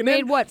Capo Kakkonen.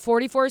 Made what,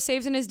 44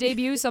 saves in his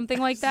debut? Something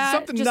like that?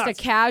 Something just nuts.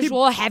 A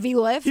casual heavy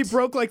lift? He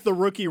broke like the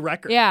rookie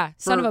record. Yeah,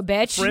 son of a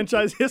bitch.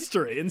 Franchise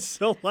history. And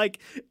so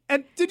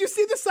and did you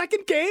see the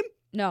second game?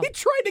 No. He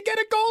tried to get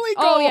a goalie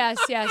goal. Oh,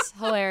 yes.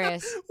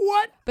 Hilarious.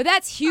 What? But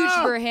that's huge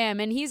for him.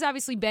 And he's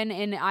obviously been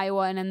in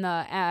Iowa and in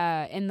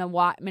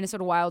the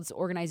Minnesota Wild's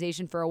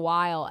organization for a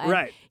while.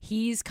 And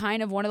he's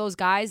kind of one of those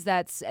guys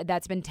that's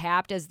been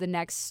tapped as the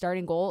next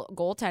starting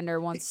goaltender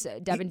once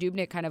Devin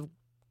Dubnyk kind of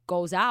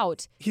goes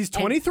out. He's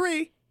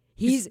 23.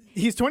 He's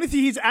 23.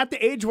 He's at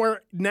the age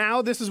where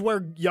now this is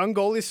where young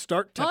goalies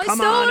start to come on. He's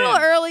still a little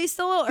early. He's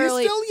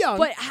still young,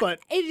 but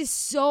it is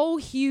so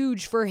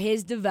huge for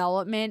his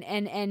development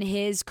and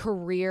his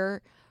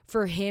career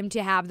for him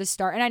to have the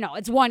start. And I know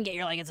it's one game.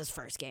 You're like, it's his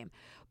first game.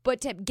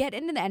 But to get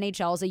into the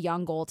NHL as a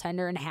young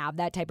goaltender and have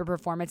that type of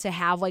performance, to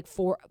have like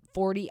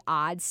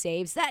 40-odd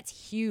saves,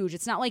 that's huge.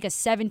 It's not like a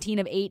 17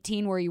 of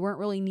 18 where you weren't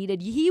really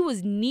needed. He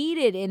was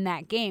needed in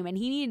that game, and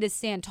he needed to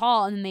stand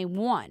tall, and then they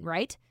won,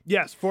 right?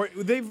 Yes,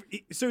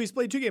 so he's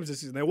played 2 games this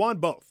season. They won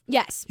both.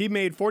 Yes. He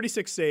made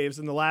 46 saves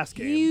in the last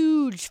game.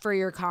 Huge for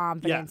your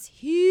confidence.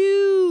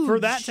 Huge. For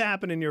that to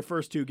happen in your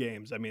first 2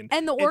 games, I mean.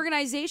 And the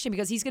organization,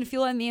 because he's going to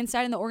feel it on the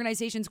inside, and the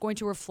organization's going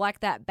to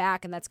reflect that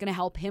back, and that's going to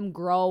help him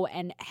grow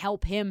and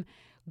help him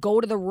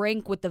go to the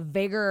rink with the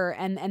vigor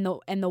and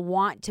the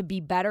want to be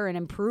better and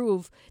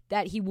improve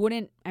that he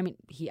wouldn't. I mean,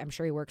 I'm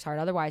sure he works hard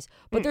otherwise,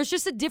 but there's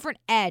just a different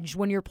edge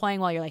when you're playing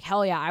well. You're like,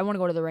 hell yeah, I want to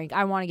go to the rink.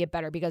 I want to get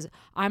better because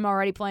I'm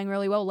already playing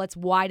really well. Let's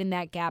widen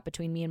that gap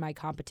between me and my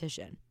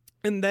competition.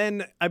 And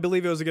then I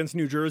believe it was against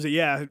New Jersey.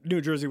 Yeah,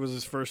 New Jersey was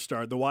his first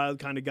start. The Wild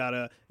kind of got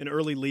an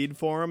early lead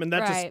for him, and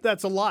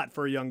that's a lot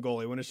for a young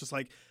goalie when it's just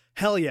like,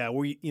 hell yeah,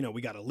 we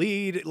got a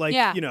lead. Like,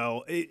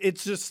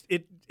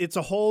 it's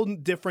a whole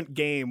different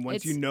game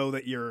once you know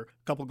that you're a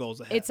couple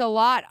goals ahead. It's a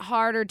lot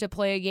harder to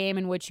play a game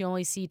in which you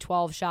only see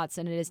 12 shots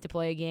than it is to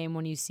play a game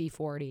when you see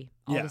 40.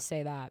 I'll just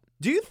say that.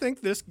 Do you think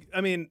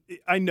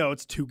I know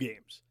it's 2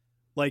 games.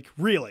 Like,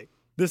 really,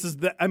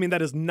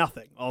 that is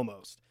nothing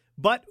almost.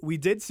 But we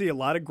did see a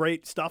lot of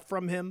great stuff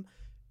from him.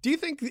 Do you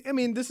think,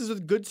 this is a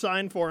good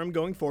sign for him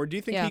going forward. Do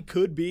you think he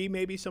could be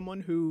maybe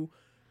someone who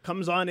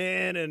comes on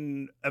in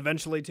and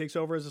eventually takes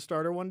over as a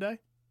starter one day?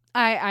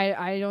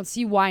 I don't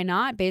see why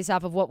not based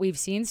off of what we've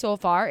seen so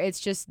far. It's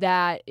just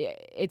that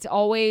it's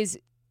always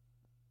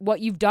what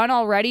you've done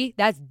already,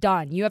 that's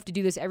done. You have to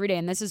do this every day.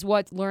 And this is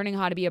what learning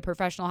how to be a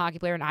professional hockey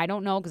player. And I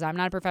don't know because I'm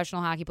not a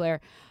professional hockey player,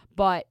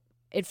 but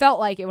it felt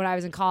like it when I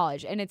was in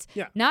college. And it's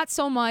not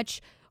so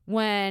much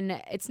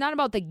when it's not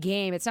about the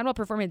game. It's not about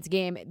performance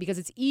game because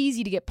it's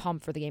easy to get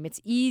pumped for the game. It's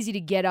easy to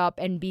get up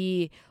and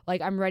be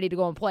like, I'm ready to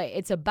go and play.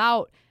 It's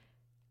about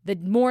the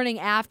morning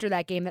after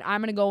that game that I'm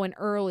going to go in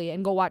early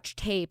and go watch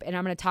tape and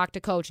I'm going to talk to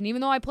coach. And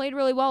even though I played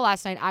really well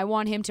last night, I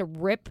want him to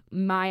rip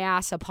my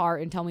ass apart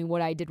and tell me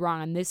what I did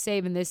wrong on this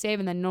save and this save.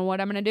 And then you know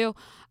what I'm going to do?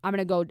 I'm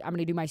going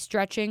to do my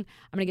stretching.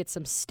 I'm going to get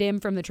some stim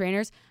from the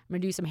trainers. I'm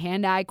going to do some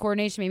hand-eye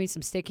coordination, maybe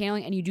some stick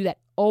handling. And you do that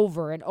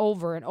over and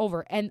over and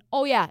over. And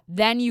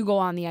then you go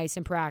on the ice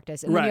and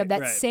practice. And then you have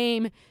that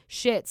same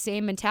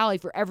mentality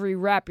for every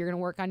rep. You're going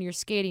to work on your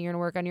skating. You're going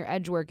to work on your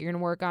edge work. You're going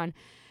to work on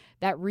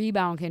that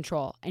rebound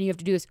control. And you have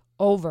to do this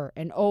over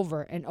and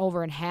over and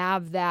over and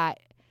have that.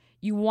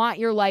 You want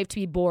your life to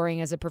be boring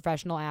as a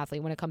professional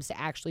athlete when it comes to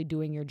actually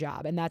doing your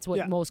job. And that's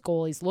what most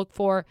goalies look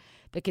for,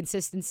 the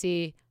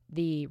consistency,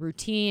 the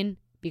routine,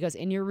 because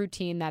in your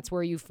routine, that's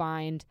where you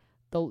find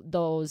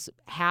those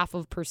half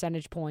of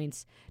percentage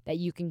points that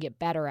you can get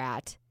better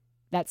at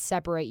that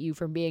separate you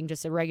from being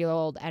just a regular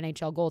old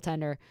NHL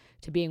goaltender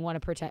to being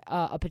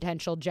a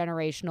potential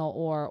generational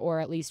or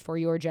at least for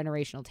your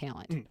generational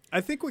talent.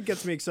 I think what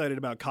gets me excited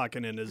about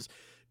Kakkonen is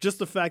just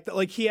the fact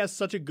that he has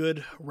such a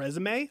good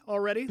resume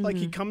already. Like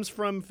he comes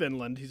from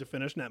Finland. He's a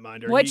Finnish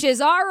netminder. Which is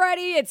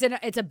already it's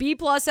a B+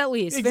 at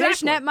least. Exactly.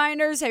 Finnish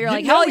netminders, you're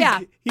like, hell yeah.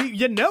 He's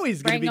going to be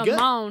good. Bring them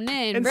on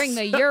in. And bring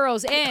the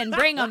Euros in.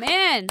 Bring them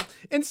in.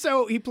 And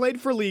so he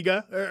played for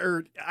Liga,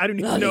 or I don't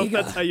even know if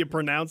that's how you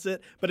pronounce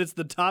it, but it's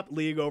the top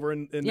league over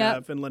in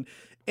Finland.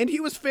 And he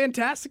was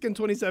fantastic in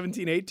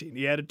 2017-18.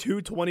 He had a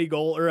 220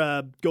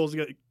 goals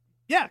against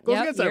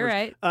average. You're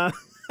right.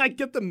 I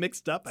get them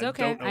mixed up. It's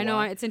okay. I know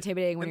it's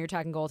intimidating when you're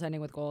talking goaltending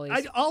with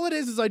goalies. All it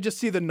is I just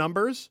see the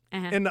numbers,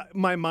 and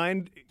my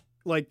mind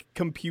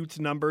computes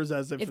numbers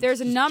as if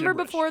there's a number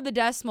gibberish. Before the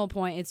decimal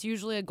point, it's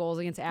usually a goals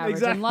against average,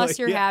 exactly, unless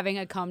you're having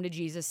a come to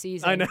Jesus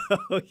season. I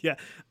know, yeah.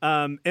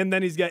 And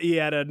then he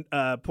had a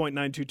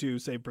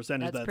 .922 save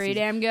percentage. That's pretty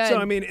season. Damn good. So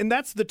and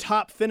that's the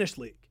top Finnish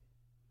league.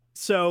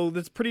 So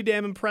that's pretty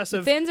damn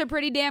impressive. The Finns are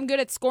pretty damn good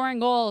at scoring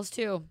goals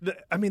too.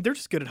 They're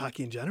just good at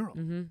hockey in general.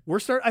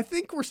 Mm-hmm. I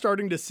think we're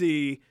starting to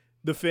see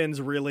the Finns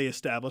really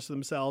establish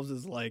themselves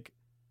as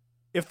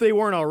if they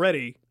weren't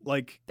already,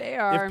 they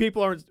are. If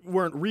people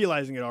weren't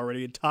realizing it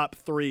already, a top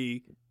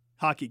 3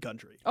 hockey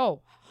country.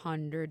 Oh,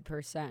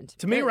 100%.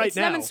 To me, right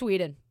now, them in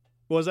Sweden.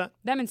 What was that?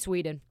 Them in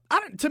Sweden.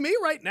 To me,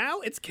 right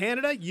now, it's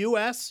Canada,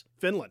 U.S.,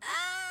 Finland.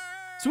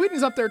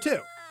 Sweden's up there too.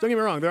 Don't get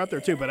me wrong, they're up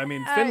there too, but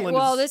Finland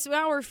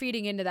now we're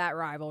feeding into that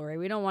rivalry.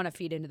 We don't want to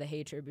feed into the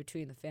hatred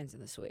between the Finns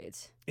and the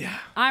Swedes. Yeah.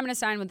 I'm going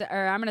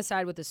to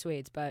side with the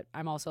Swedes, but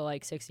I'm also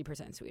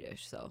 60%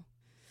 Swedish, so.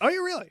 Are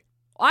you really?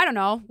 I don't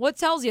know. What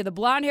tells you, the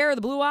blonde hair or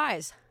the blue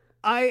eyes?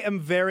 I am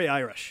very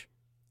Irish.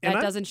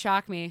 That doesn't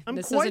shock me.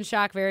 This doesn't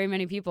shock very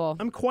many people.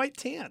 I'm quite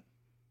tan.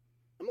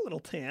 I'm a little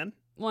tan.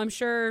 Well, I'm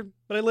sure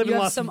but I live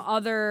in some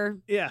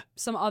other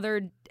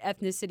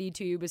ethnicity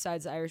to you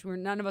besides the Irish.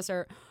 None of us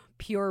are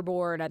pure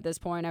born at this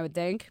point, I would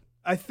think.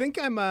 I think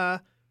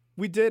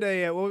we did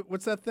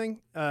what's that thing?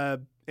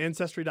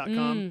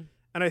 Ancestry.com.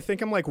 And I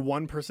think I'm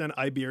 1%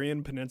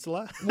 Iberian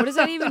Peninsula. What does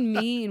that even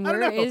mean?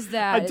 Where is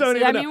that? I don't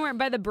even know. We're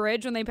by the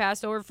bridge when they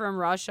passed over from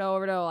Russia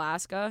over to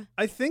Alaska?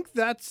 I think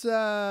that's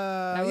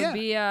that would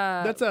be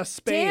that's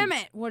Spain. Damn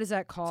it. What is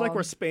that called? It's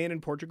where Spain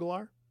and Portugal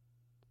are.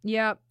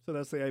 Yep. So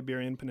that's the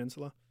Iberian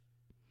Peninsula.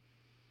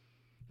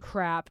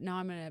 Crap.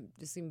 Now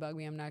this thing bug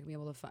me. I'm not going to be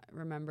able to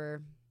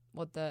remember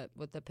what the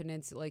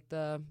peninsula,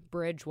 the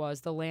bridge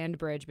was, the land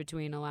bridge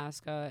between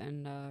Alaska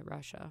and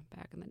Russia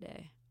back in the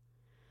day.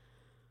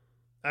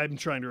 I'm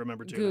trying to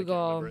remember too. Google. I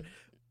can't remember it.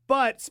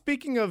 But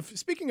speaking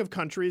of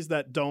countries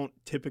that don't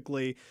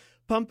typically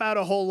pump out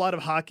a whole lot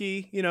of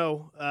hockey,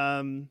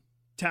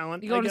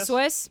 talent. You going to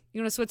Swiss? You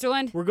going to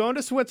Switzerland? We're going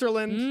to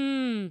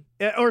Switzerland.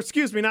 Or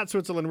excuse me, not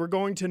Switzerland. We're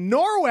going to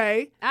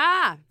Norway.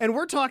 And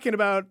we're talking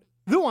about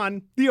the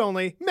one, the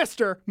only,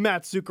 Mr.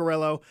 Matt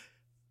Zuccarello,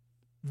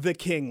 the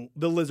king,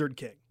 the Lizard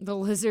King. The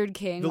Lizard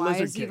King. Why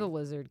is he the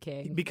Lizard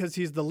King? Because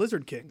he's the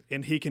Lizard King,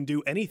 and he can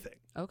do anything.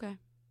 Okay.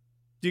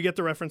 Do you get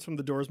the reference from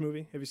the Doors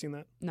movie? Have you seen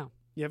that? No.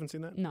 You haven't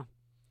seen that? No.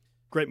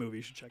 Great movie.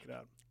 You should check it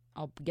out.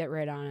 I'll get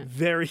right on it.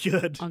 Very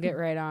good. I'll get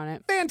right on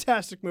it.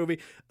 Fantastic movie.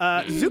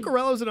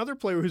 Zuccarello is another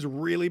player who's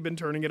really been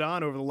turning it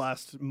on over the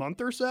last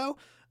month or so.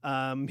 He had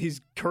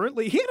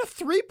a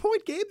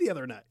 3-point game the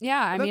other night.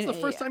 Yeah, I mean, that's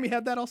the first time he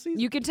had that all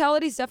season. You can tell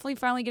that he's definitely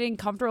finally getting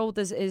comfortable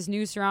with his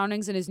new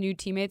surroundings and his new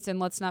teammates. And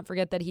let's not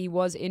forget that he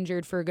was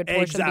injured for a good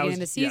portion of the beginning of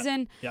the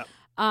season. Yeah.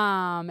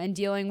 And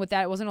dealing with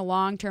that. It wasn't a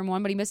long-term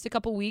one, but he missed a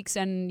couple weeks.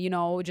 And,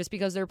 just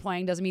because they're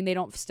playing doesn't mean they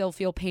don't still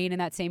feel pain in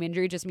that same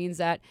injury. It just means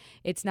that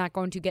it's not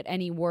going to get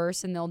any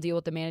worse and they'll deal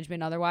with the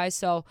management otherwise.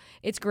 So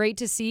it's great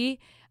to see.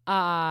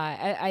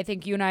 I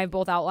think you and I have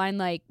both outlined,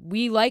 like,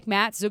 we like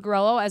Matt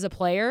Zuccarello as a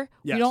player.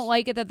 Yes. We don't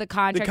like it that the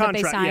contract that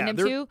they signed him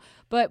to,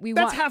 but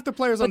that's half the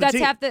players on the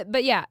team.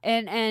 But yeah,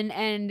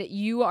 and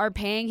you are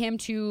paying him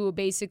to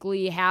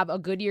basically have a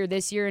good year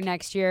this year and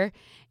next year.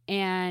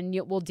 And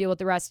we'll deal with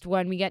the rest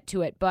when we get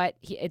to it. But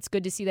it's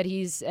good to see that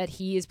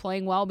he is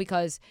playing well,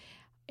 because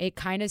it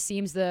kind of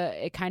seems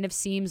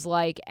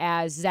like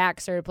as Zach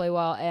started to play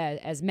well,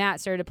 as Matt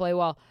started to play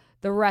well,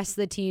 the rest of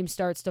the team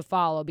starts to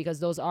follow, because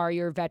those are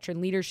your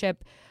veteran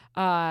leadership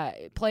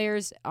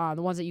players,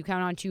 the ones that you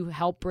count on to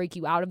help break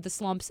you out of the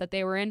slumps that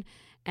they were in.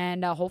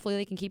 And hopefully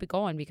they can keep it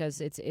going, because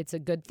it's a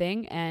good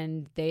thing,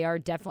 and they are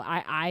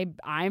definitely.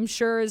 I'm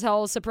sure as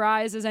hell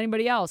surprised as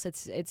anybody else.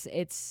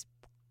 It's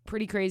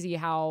pretty crazy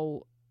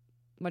how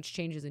much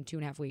changes in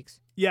 2.5 weeks.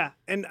 Yeah,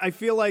 and I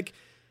feel like,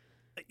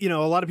 a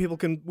lot of people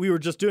we were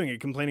just doing it,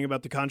 complaining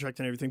about the contract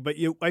and everything, but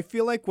I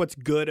feel like what's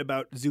good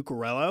about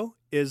Zuccarello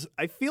is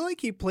I feel like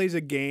he plays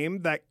a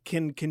game that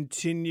can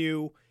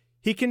continue.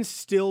 He can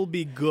still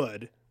be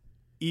good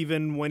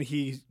even when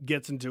he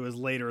gets into his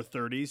later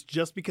 30s,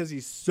 just because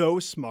he's so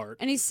smart.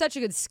 And he's such a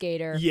good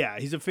skater. Yeah,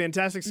 he's a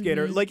fantastic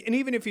skater. Mm-hmm. And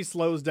even if he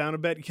slows down a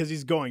bit, because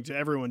he's going to,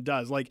 everyone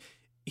does,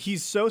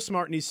 he's so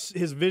smart, and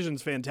his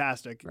vision's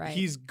fantastic. Right.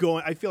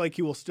 I feel like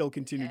he will still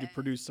continue to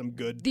produce some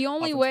good. The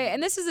only way,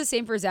 and this is the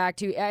same for Zach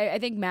too. I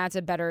think Matt's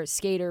a better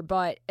skater,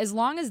 but as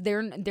long as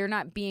they're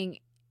not being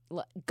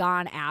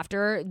gone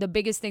after, the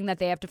biggest thing that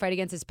they have to fight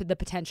against is the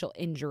potential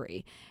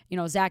injury.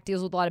 Zach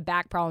deals with a lot of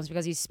back problems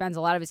because he spends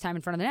a lot of his time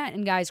in front of the net,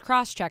 and guys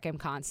cross-check him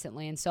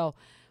constantly. And so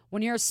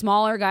when you're a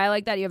smaller guy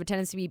like that, you have a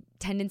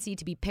tendency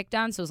to be picked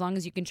on. So as long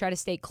as you can try to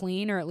stay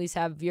clean, or at least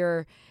have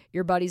your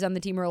buddies on the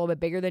team who are a little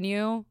bit bigger than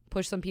you,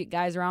 push some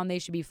guys around, they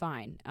should be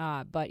fine.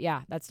 But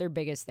yeah, that's their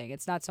biggest thing.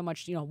 It's not so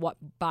much what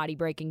body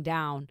breaking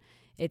down.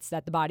 It's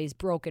that the body's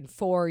broken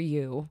for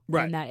you,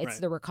 right, and that it's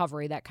the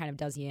recovery that kind of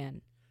does you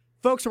in.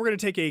 Folks, we're going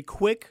to take a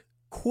quick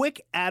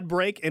ad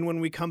break, and when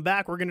we come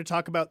back, we're going to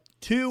talk about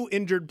 2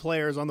 injured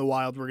players on the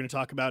Wild. We're going to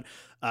talk about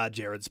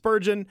Jared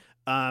Spurgeon.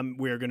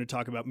 We are going to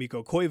talk about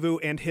Mikko Koivu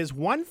and his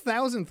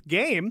 1,000th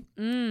game.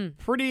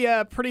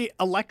 Pretty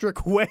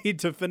electric way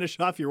to finish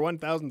off your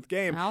 1,000th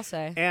game, I'll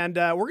say. And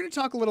we're going to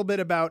talk a little bit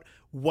about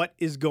what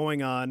is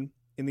going on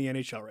in the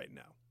NHL right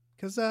now,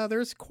 because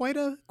there's quite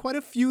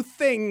a few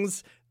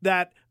things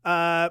that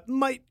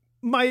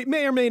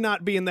may or may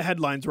not be in the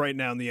headlines right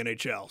now in the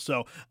NHL.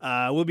 So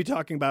we'll be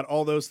talking about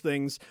all those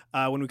things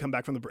when we come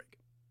back from the break.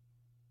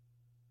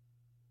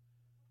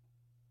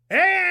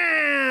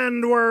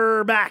 And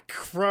we're back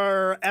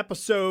for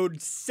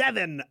episode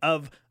 7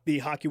 of the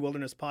Hockey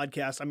Wilderness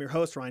Podcast. I'm your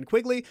host, Ryan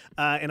Quigley,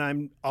 and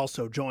I'm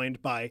also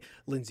joined by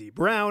Lindsey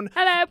Brown.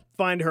 Hello.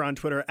 Find her on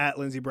Twitter at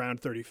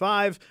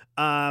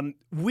LindseyBrown35.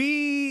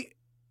 We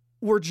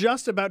were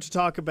just about to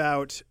talk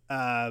about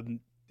a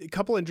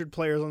couple injured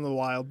players on the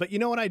Wild, but you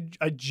know what?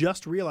 I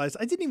just realized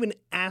I didn't even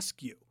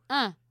ask you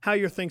how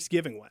your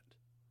Thanksgiving went.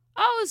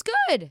 Oh, it was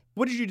good.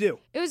 What did you do?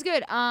 It was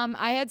good.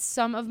 I had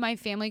some of my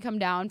family come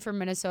down from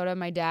Minnesota,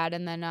 my dad,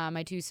 and then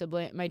my two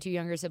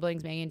younger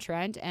siblings, Maggie and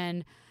Trent,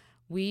 and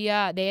they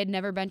had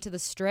never been to the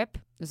Strip.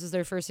 This is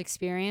their first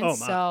experience. Oh,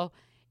 my. So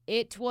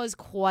it was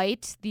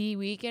quite the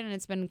weekend, and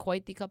it's been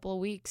quite the couple of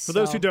weeks. For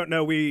those who don't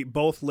know, we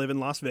both live in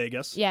Las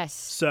Vegas. Yes.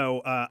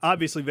 So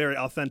obviously very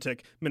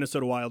authentic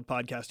Minnesota Wild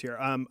podcast here.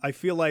 I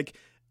feel like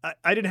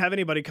I didn't have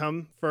anybody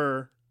come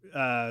for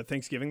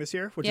Thanksgiving this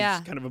year, which is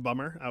kind of a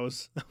bummer. I'm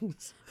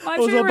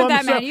sure you weren't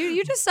that mad.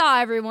 You just saw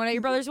everyone at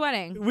your brother's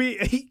wedding.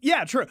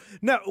 Yeah, true.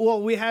 No,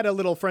 well, we had a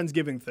little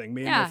Friendsgiving thing,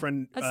 me and my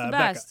friend that's the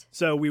Becca. best.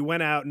 So we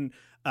went out, and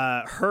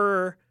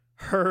her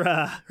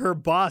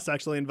boss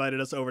actually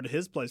invited us over to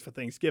his place for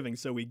Thanksgiving.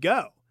 So we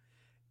go,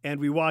 and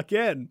we walk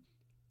in.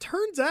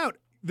 Turns out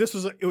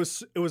it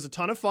was a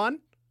ton of fun.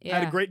 Yeah.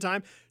 Had a great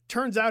time.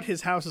 Turns out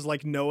his house is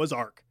like Noah's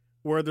Ark.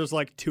 where there's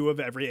like 2 of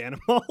every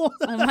animal. Oh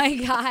my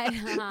God.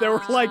 There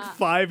were like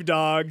 5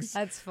 dogs,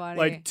 That's funny.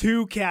 like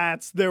 2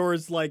 cats. There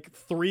was like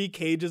 3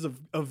 cages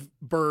of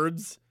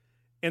birds.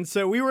 And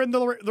so we were in the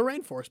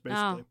rainforest, basically.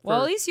 Oh.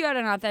 Well, at least you had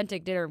an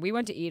authentic dinner. We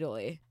went to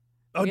Italy.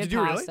 Oh, We did had you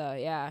pasta.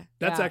 really? Yeah.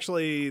 That's yeah.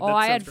 actually. Oh, that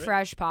I sounds had great.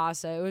 fresh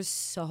pasta. It was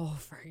so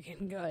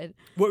freaking good.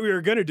 What we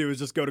were going to do is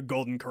just go to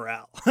Golden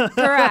Corral.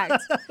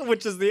 Correct.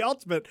 Which is the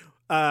ultimate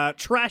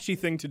trashy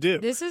thing to do.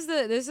 This is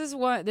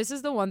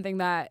the one thing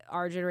that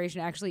our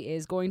generation actually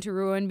is going to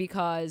ruin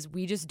because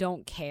we just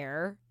don't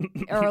care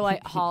or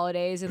like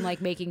holidays and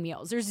like making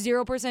meals. There's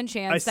 0%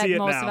 chance I that see it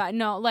most now. of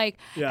it. Like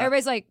Yeah.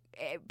 everybody's like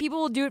people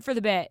will do it for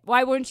the bit.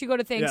 Why wouldn't you go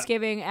to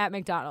Thanksgiving at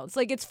McDonald's?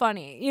 Like it's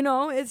funny,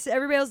 It's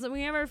everybody else.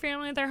 We have our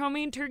family with our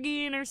homemade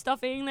turkey and our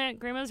stuffing that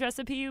grandma's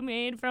recipe you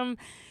made from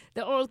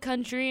the old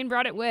country and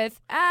brought it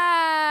with.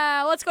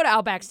 Let's go to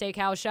Outback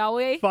Steakhouse, shall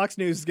we? Fox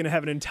News is going to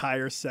have an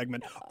entire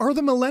segment. Are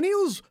the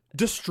millennials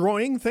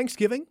destroying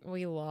Thanksgiving?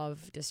 We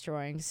love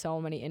destroying so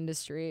many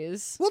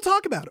industries. We'll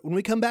talk about it when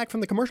we come back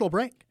from the commercial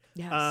break.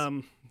 Yes.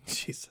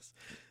 Jesus.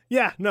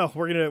 Yeah, no,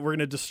 we're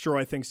gonna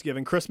destroy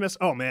Thanksgiving. Christmas,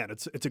 oh man,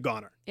 it's a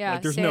goner. Yeah,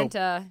 like, there's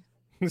Santa.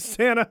 no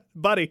Santa,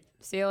 buddy,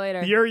 See you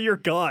later. you're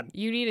gone.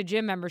 You need a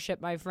gym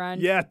membership, my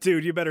friend. Yeah,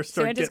 dude, you better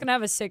start Santa's getting. gonna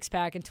have a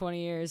 6-pack in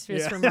 20 years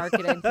just Yeah. for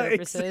marketing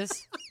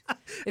purposes.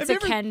 It's Have a you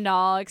ever- Ken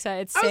doll. It's I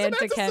was Santa about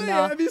to Ken say,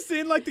 doll. have you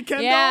seen like the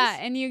Ken Yeah, dolls?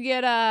 and you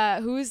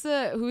get who's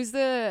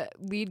the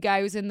lead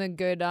guy who's in the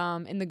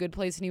good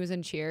place and he was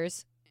in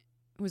Cheers?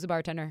 Who's the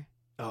bartender?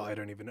 Oh, I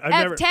don't even. I've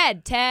never.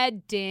 Ted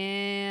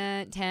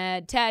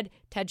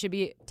should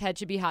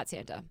be Hot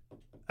Santa.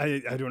 I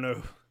don't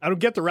know. I don't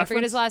get the I reference.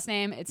 forget his last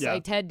name. It's Yeah.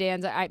 like Ted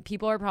Danza.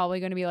 People are probably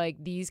going to be like,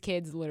 these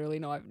kids literally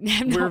know.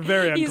 We're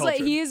very He's like,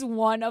 uncultured. he is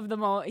one of the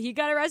most. He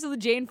got arrested with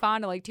Jane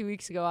Fonda like 2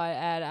 weeks ago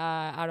at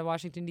out of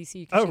Washington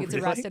D.C. because Oh, she gets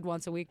really? arrested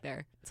once a week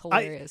there. It's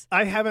hilarious.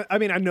 I haven't. I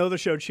mean, I know the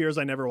show Cheers.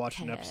 I never watched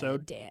an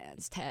episode.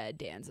 Ted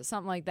Danza,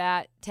 something like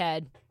that.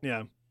 Ted,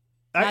 Yeah.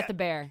 not the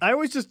bear. I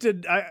always just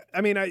did.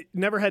 I mean, I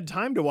never had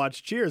time to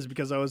watch Cheers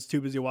because I was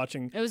too busy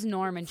watching It was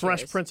Norman Fresh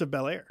Cheers. Prince of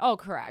Bel Air. Oh,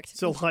 correct.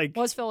 So like,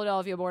 Was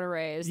Philadelphia born and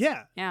raised?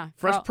 yeah, Yeah.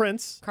 Fresh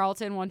Prince.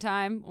 Carlton one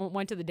time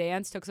went to the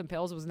dance, took some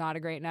pills. Was not a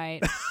great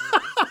night.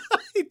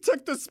 He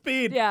took the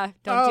speed. Yeah.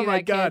 Don't Oh do my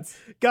that, God. kids.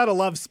 Gotta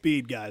love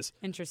speed, guys.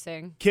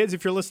 Interesting. Kids,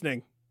 if you're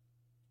listening,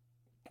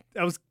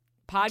 I was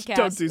Podcast.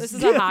 Don't do- This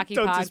is a hockey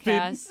don't do speed.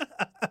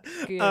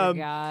 podcast. Good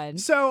God.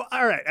 So,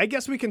 all right. I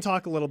guess we can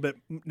talk a little bit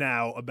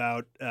now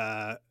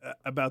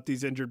about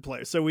these injured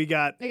players. So They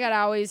got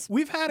always.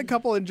 we've had a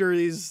couple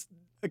injuries,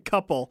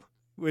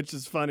 which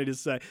is funny to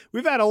say.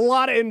 We've had a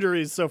lot of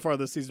injuries so far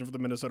this season for the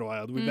Minnesota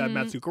Wild. We've had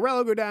Mats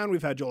Zuccarello go down.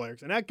 We've had Joel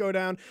Eriksson-Ek go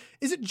down.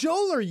 Is it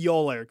Joel or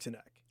Joel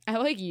Eriksson-Ek? I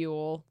like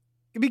Yule.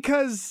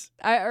 Because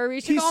Or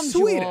we should He's call him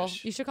Jewel.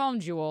 Swedish. You should call him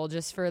Jewel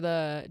just for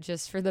the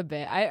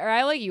bit.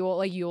 I like Yule,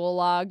 like Yule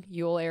Log,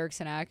 Yule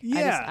Eriksson-Ek.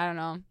 Yeah. I don't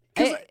know.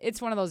 'Cause It's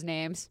one of those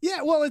names.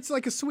 yeah, well, it's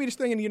like a Swedish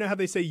thing, and you know how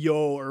they say yo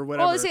or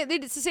whatever. Well,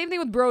 it's the same thing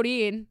with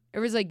Brodin. It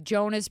was like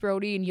Jonas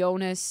Brodin,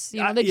 Jonas. The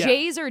yeah.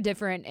 J's are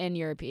different in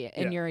European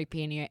Yeah.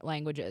 European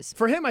languages.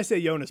 For him, I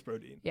say Jonas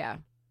Brodin, Yeah,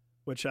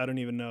 which I don't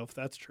even know if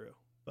that's true,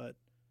 but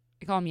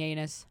I call him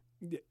Janus.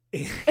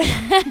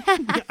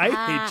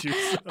 I hate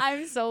you.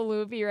 I'm so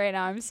loopy right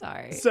now. I'm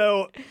sorry.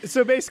 So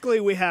basically,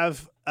 we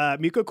have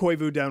Mikko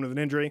Koivu down with an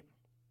injury.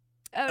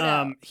 Oh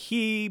no.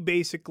 He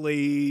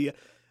basically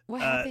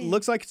What happened?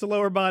 looks like it's a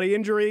lower body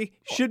injury.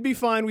 Should be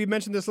fine. We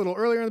mentioned this a little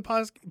earlier in the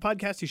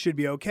podcast. He should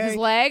be okay. His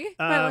leg?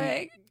 My Um,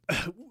 leg.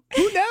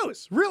 Who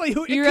knows? Really?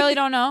 You really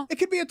don't know? It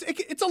could be.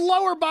 It's a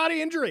lower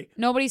body injury.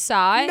 Nobody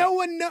saw it?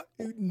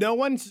 No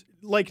one's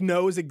like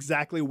knows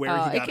exactly where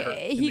he got hurt.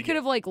 He could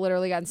have like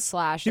literally gotten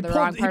slashed He to the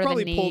wrong he part of the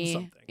probably knee. pulled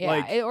something, Yeah,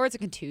 like- or it's a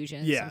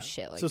contusion. Yeah. Some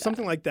shit like so that.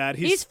 something like that.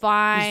 He's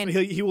fine.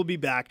 He will be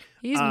back.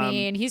 He's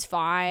mean. He's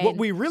fine. What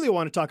we really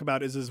want to talk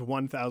about is his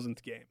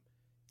 1,000th game.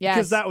 yes.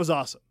 Because that was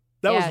awesome.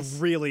 That Yes. was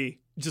really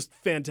just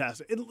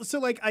fantastic. So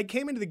like I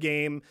came into the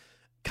game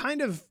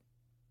kind of,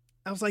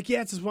 I was like,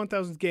 yeah, it's his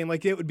 1,000th game.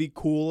 Like it would be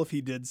cool if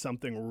he did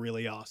something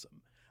really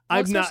awesome.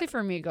 Well, especially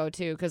for Mikko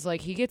too, because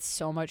like he gets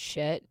so much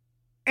shit.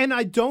 And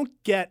I don't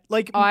get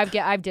like, Oh,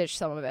 I've ditched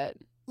some of it.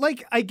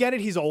 like I get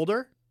it. He's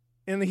older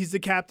and he's the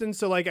captain.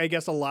 So like, I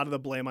guess a lot of the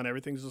blame on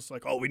everything is just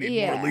like, oh, we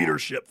need more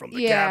leadership from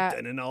the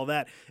captain and all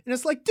that. And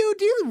it's like, dude,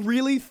 do you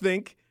really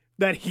think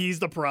that he's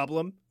the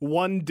problem?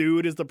 One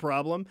dude is the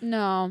problem?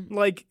 No.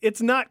 Like,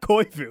 it's not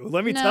Koivu,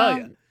 let me No. tell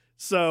you.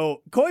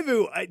 So,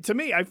 Koivu, to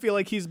me, I feel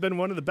like he's been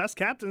one of the best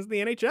captains in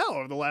the NHL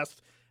over the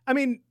last... I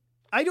mean,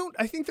 I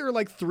think there are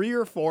like 3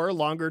 or 4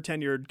 longer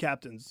tenured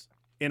captains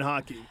in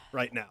hockey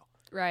right now.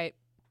 Right.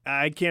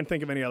 I can't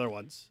think of any other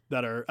ones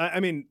that are...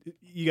 I mean,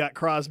 you got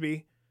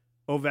Crosby,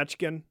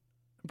 Ovechkin.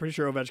 I'm pretty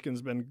sure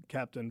Ovechkin's been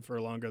captain for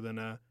longer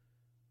than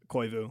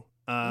Koivu.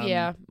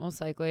 Yeah,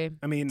 most likely.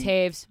 I mean,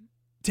 Taves.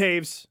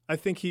 Taves, I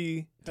think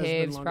he has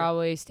been Taves longer.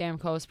 probably.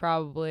 Stamkos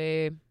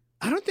probably.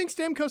 I don't think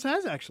Stamkos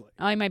has, actually.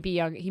 Oh, he might be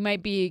young. He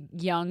might be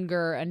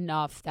younger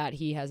enough that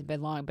he hasn't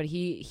been long, but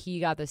he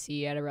got the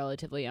C at a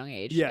relatively young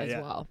age as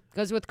well.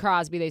 Because with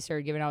Crosby, they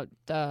started giving out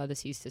the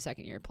C's to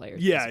second-year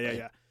players.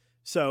 Yeah.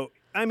 So,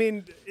 I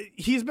mean,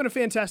 he's been a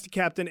fantastic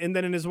captain, and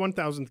then in his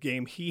 1,000th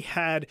game, he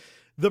had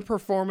the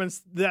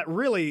performance that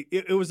really,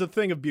 it was a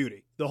thing of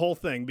beauty, the whole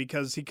thing,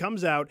 because he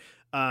comes out,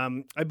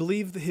 I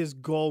believe his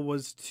goal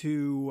was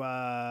to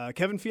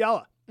Kevin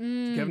Fiala.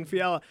 Kevin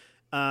Fiala.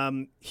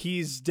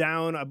 He's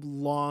down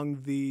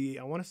along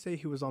I want to say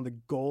he was on the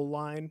goal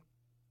line.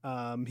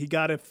 He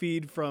got a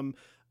feed from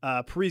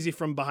Parisi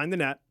from behind the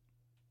net,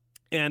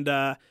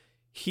 and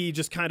he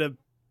just kind of,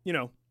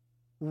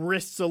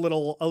 wrists a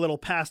little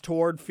pass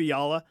toward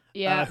Fiala,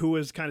 who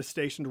was kind of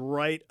stationed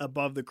right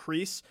above the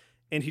crease,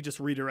 and he just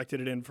redirected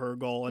it in for a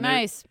goal. And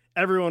nice.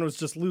 Everyone was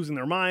just losing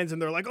their minds,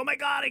 and they're like, "Oh my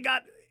God, he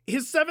got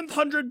his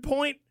 700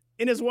 point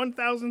in his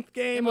 1,000th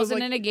game." And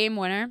wasn't it a game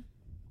winner?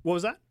 What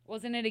was that?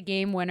 Wasn't it a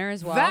game winner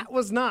as well? That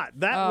was not.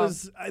 That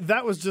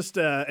was just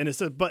an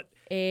assist. But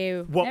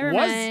what never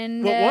was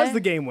mind. what was the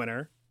game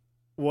winner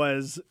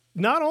was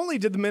not only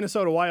did the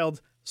Minnesota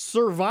Wild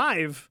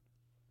survive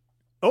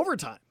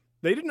overtime,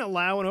 they didn't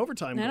allow an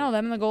overtime goal. I know,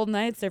 them and the Golden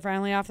Knights, they're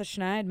finally off the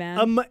schneid,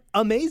 man.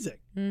 Amazing.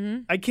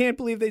 Mm-hmm. I can't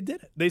believe they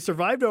did it. They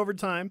survived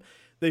overtime.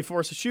 They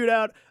forced a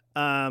shootout.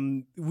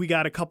 We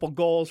got a couple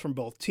goals from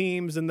both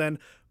teams, and then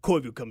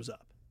Koivu comes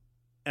up.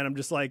 And I'm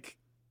just like,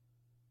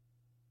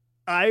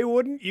 I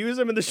wouldn't use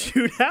him in the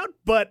shootout,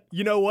 but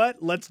you know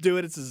what? Let's do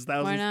it. It's his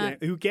 1,000th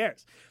game. Who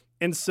cares?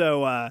 And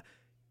so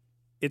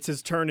it's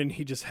his turn, and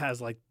he just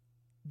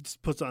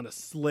just puts on a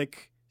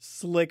slick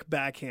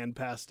backhand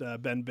past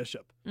Ben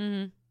Bishop.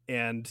 Mm-hmm.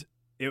 And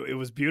it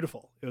was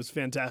beautiful. It was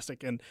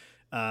fantastic. And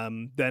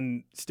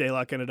then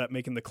Stalock ended up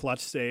making the clutch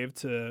save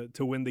to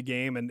win the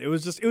game. And it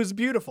was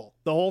beautiful.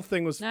 The whole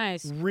thing was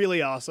nice.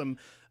 Really awesome.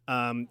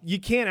 You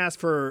can't ask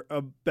for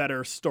a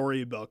better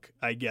storybook,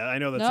 I guess. I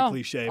know that's a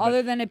cliche.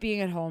 Other than it being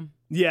at home.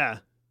 Yeah.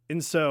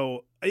 And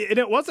so, and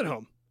it was at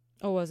home.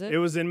 Oh, was it? It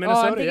was in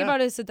Minnesota. I'm thinking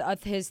about his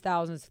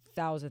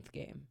 1,000th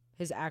game.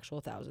 His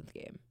actual 1,000th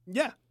game.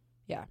 Yeah.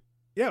 Yeah.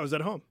 Yeah, it was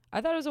at home. I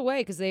thought it was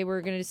away because they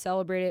were going to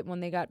celebrate it when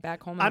they got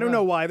back home. I don't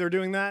know why they're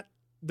doing that.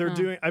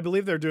 I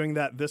believe they're doing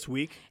that this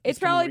week. It's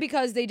probably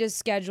because they just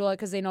schedule it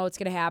because they know it's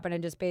going to happen,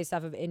 and just based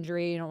off of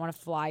injury, you don't want to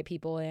fly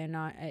people in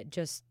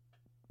just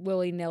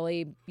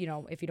willy-nilly,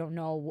 if you don't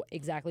know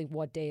exactly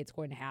what day it's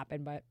going to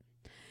happen. But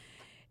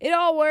it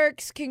all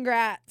works.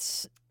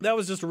 Congrats. That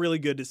was just really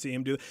good to see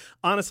him do.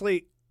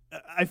 Honestly,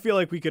 I feel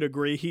like we could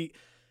agree.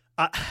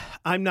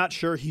 I'm not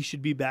sure he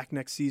should be back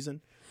next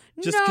season.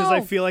 Just because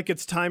I feel like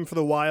it's time for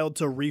the Wild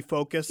to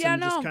refocus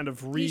just kind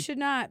of he should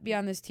not be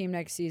on this team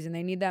next season.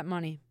 They need that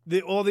money.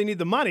 They need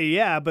the money,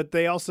 yeah, but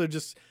they also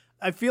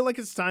I feel like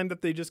it's time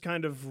that they just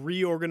kind of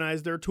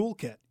reorganize their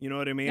toolkit. You know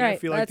what I mean? Right. I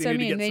feel like they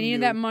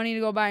needed that money to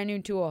go buy a new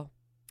tool.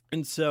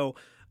 And so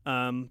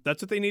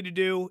that's what they need to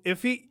do.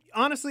 If he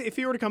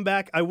were to come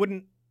back, I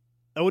wouldn't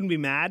be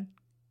mad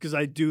because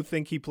I do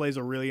think he plays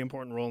a really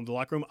important role in the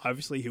locker room.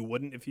 Obviously, he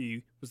wouldn't if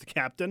he was the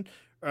captain,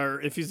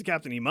 or if he's the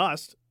captain, he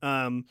must.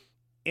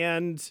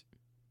 And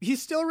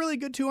he's still a really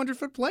good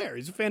 200-foot player.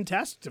 He's a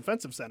fantastic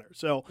defensive center.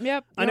 So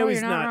yep, I know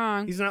he's not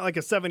wrong. He's not like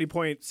a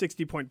 70-point,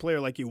 60-point player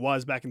like he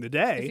was back in the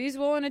day. If he's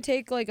willing to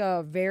take like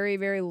a very,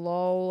 very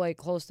low, like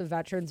close to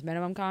veterans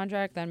minimum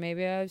contract, then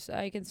maybe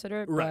I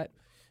consider it. Right. But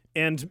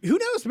and who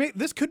knows? Maybe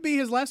this could be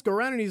his last go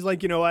around, and he's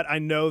like, you know what? I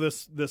know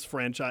this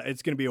franchise.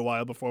 It's going to be a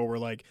while before we're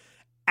like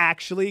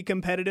actually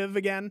competitive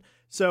again.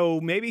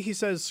 So maybe he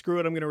says, "Screw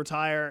it, I'm going to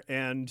retire."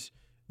 And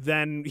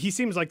then he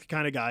seems like the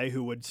kind of guy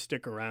who would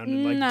stick around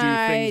and do things.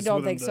 I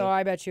don't think so.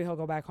 I bet you he'll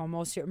go back home.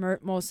 Most of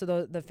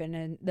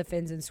the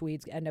Finns and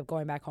Swedes end up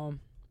going back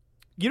home.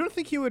 You don't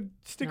think he would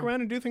stick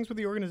around and do things with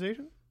the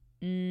organization?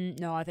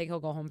 No, I think he'll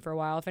go home for a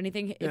while. If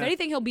anything,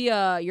 he'll be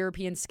a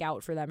European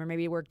scout for them, or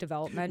maybe work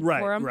development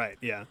for him. Right,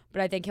 yeah. But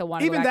I think he'll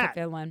want to go back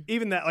to Finland.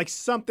 Even that, like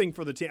something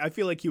for the team. I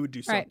feel like he would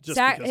do something.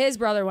 Right. His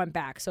brother went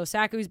back, so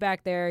Saku's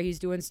back there. He's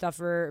doing stuff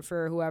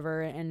for whoever,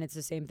 and it's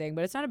the same thing.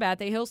 But it's not a bad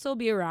thing. He'll still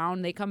be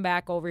around. They come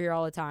back over here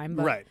all the time.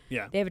 But right,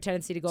 yeah. They have a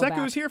tendency to go back.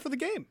 Saku was here for the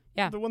game.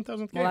 Yeah. The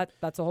 1,000th game. Well,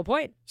 that's the whole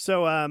point.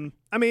 So,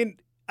 I mean,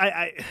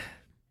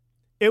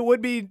 it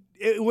wouldn't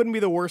be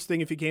the worst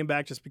thing if he came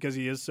back just because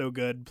he is so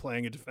good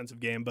playing a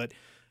defensive game, but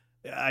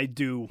I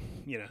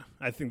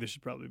think this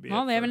should probably be.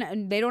 Well,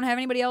 they don't have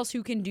anybody else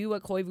who can do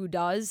what Koivu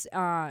does,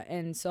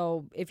 and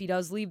so if he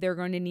does leave, they're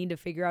going to need to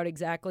figure out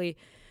exactly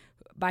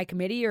by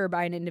committee or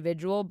by an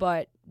individual.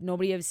 But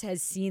nobody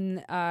has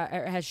seen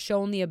has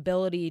shown the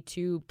ability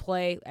to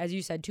play, as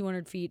you said,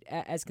 200 feet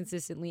as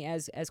consistently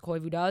as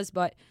Koivu does.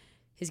 But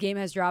his game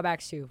has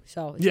drawbacks too,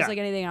 so it's just like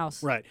anything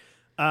else. Right.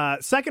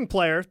 Second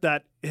player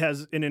that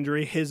has an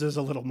injury, his is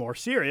a little more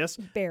serious.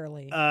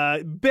 Barely.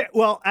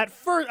 At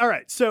first, all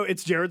right, so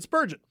it's Jared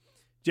Spurgeon.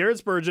 Jared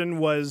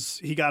Spurgeon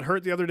he got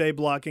hurt the other day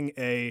blocking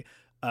a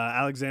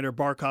Alexander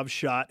Barkov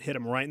shot, hit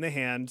him right in the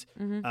hand.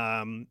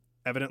 Mm-hmm.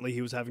 Evidently,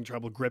 he was having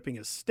trouble gripping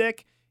his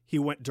stick. He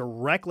went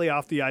directly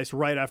off the ice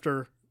right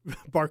after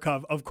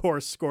Barkov, of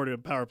course, scored a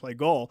power play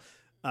goal.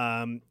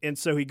 And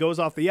so he goes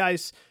off the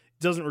ice,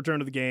 doesn't return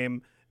to the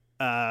game.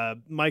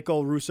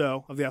 Michael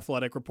Russo of The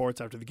Athletic reports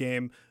after the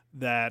game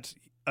that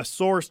a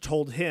source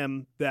told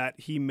him that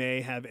he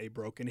may have a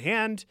broken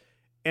hand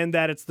and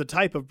that it's the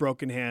type of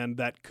broken hand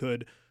that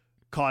could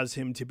cause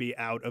him to be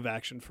out of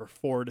action for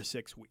 4 to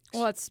 6 weeks.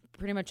 Well, it's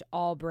pretty much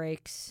all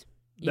breaks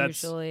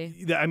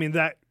usually. I mean,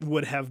 that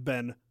would have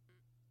been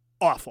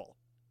awful.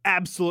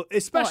 Absolutely.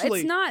 Especially. Well,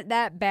 it's not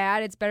that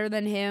bad. It's better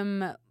than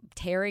him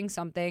tearing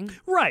something.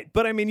 Right.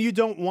 But I mean, you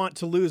don't want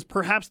to lose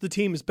perhaps the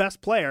team's best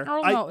player.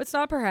 Oh, no, it's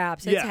not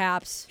perhaps. It's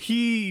Haps.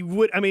 He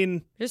would, I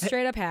mean. Just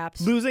straight up Haps.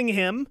 Losing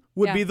him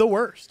would be the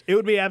worst. It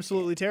would be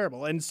absolutely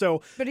terrible. And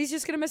so. But he's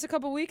just going to miss a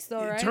couple weeks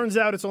though, right? It turns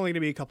out it's only going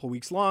to be a couple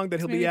weeks long that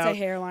he'll be out. It's a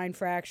hairline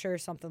fracture or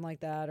something like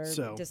that,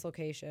 or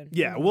dislocation.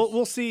 Yeah,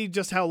 we'll see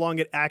just how long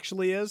it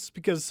actually is,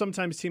 because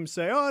sometimes teams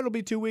say, oh, it'll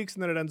be 2 weeks,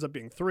 and then it ends up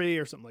being 3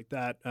 or something like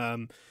that.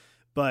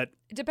 But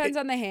it depends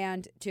on the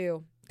hand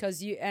too,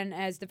 because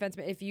as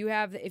defenseman, I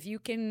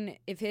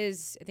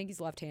think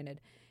he's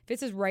left-handed. If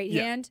it's his right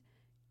hand,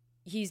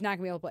 he's not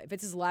gonna be able to play. If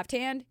it's his left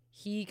hand,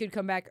 he could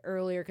come back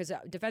earlier, because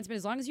defenseman,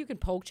 as long as you can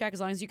poke check, as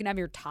long as you can have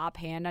your top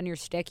hand on your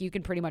stick, you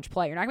can pretty much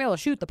play. You're not gonna be able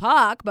to shoot the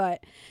puck,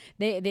 but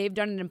they've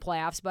done it in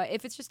playoffs. But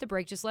if it's just a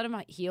break, just let him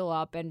heal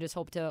up and just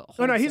hope to.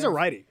 Oh no, he's a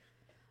righty.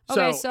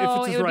 Okay,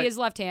 so it would be his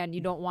left hand.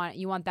 You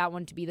want that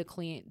one to be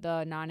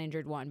the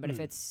non-injured one. But if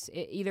it's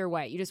either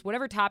way, you just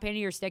whatever top hand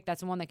of your stick,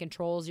 that's the one that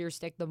controls your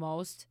stick the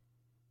most.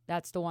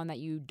 That's the one that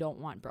you don't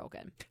want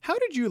broken. How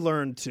did you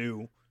learn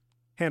to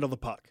handle the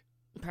puck?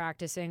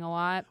 Practicing a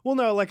lot. Well,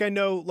 no, like I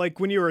know, like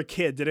when you were a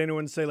kid, did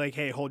anyone say like,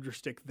 "Hey, hold your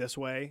stick this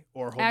way,"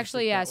 or hold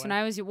Actually, your yes. stick When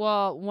I was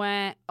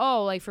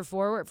like for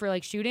forward, for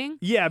like shooting.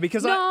 Yeah,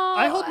 because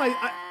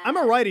I'm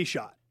a righty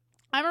shot.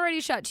 I'm a righty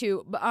shot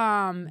too,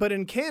 but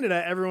in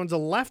Canada, everyone's a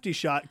lefty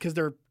shot because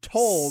they're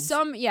told.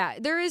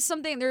 There is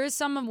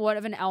somewhat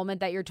of an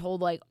element that you're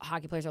told, like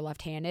hockey players are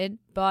left-handed,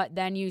 but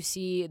then you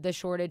see the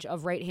shortage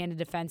of right-handed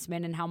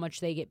defensemen and how much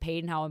they get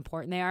paid and how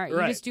important they are.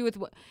 You just do it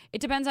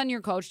depends on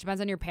your coach,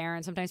 depends on your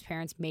parents. Sometimes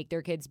parents make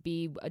their kids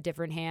be a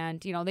different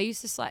hand. You know, they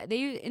used to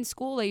in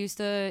school they used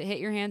to hit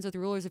your hands with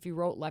rulers if you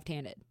wrote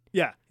left-handed.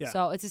 Yeah.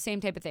 So it's the same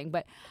type of thing.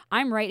 But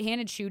I'm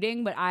right-handed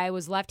shooting, but I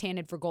was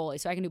left-handed for goalie,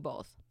 so I can do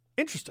both.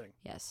 Interesting.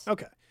 Yes.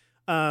 Okay.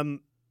 I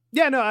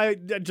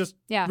just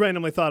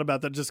randomly thought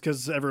about that just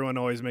because everyone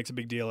always makes a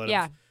big deal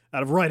out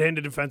of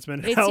right-handed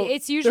defensemen.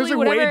 It's usually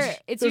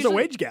there's a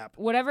wage gap.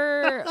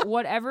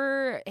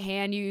 Whatever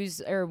hand you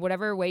use or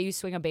whatever way you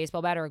swing a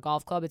baseball bat or a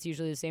golf club, it's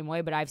usually the same way.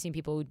 But I've seen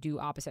people who do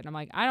opposite, and I'm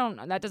like,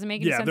 that doesn't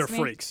make any sense. Yeah, they're to me.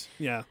 freaks.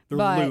 Yeah, they're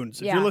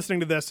loons. If you're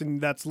listening to this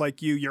and that's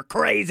like you're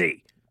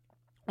crazy.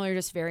 Well, you're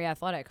just very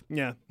athletic.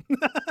 Yeah.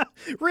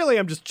 Really,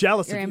 I'm just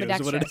jealous of you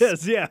is what it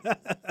is. Yeah.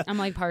 I'm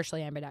like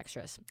partially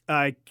ambidextrous.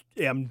 I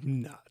am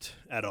not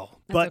at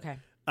all. That's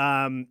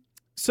okay.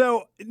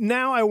 So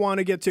now I want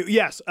to get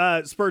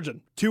to,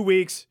 Spurgeon, 2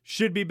 weeks,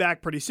 should be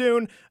back pretty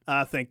soon.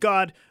 Thank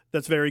God.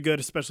 That's very good,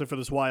 especially for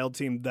this Wild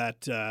team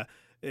that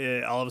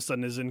all of a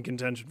sudden is in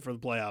contention for the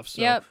playoffs.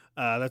 So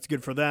that's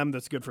good for them.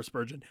 That's good for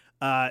Spurgeon.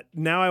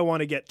 Now I want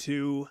to get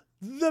to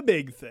the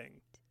big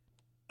thing.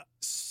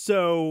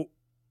 So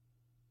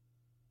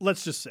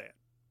let's just say it.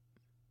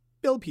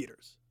 Bill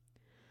Peters.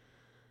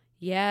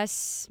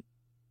 Yes.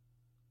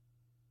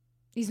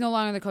 He's no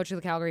longer the coach of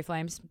the Calgary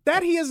Flames.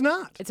 That he is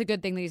not. It's a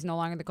good thing that he's no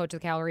longer the coach of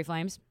the Calgary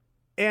Flames.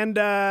 And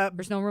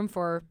there's no room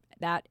for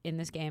that in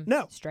this game.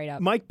 No. Straight up.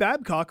 Mike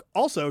Babcock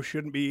also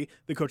shouldn't be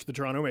the coach of the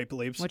Toronto Maple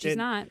Leafs. Which he's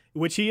not.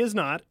 Which he is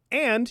not.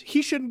 And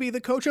he shouldn't be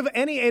the coach of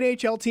any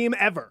NHL team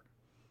ever.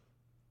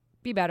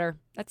 Be better.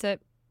 That's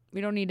it.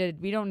 We don't need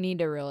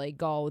to really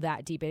go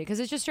that deep in it, because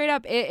it's just straight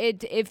up.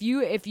 If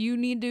you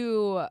need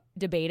to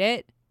debate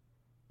it,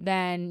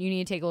 then you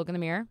need to take a look in the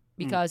mirror,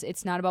 because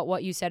it's not about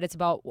what you said. It's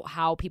about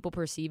how people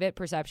perceive it.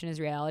 Perception is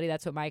reality.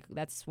 That's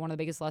one of the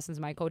biggest lessons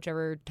my coach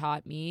ever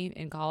taught me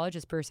in college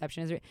is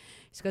perception is.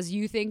 It's because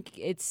you think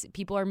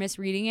people are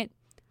misreading it.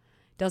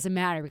 Doesn't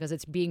matter, because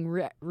it's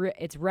being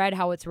it's read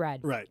how it's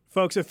read. Right,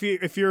 folks.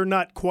 If you're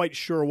not quite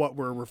sure what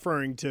we're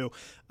referring to,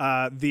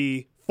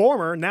 the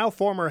now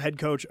former head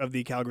coach of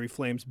the Calgary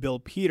Flames, Bill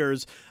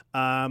Peters,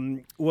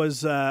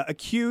 was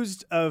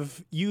accused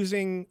of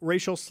using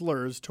racial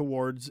slurs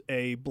towards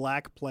a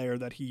black player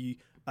that he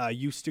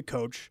used to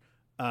coach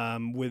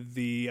with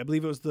I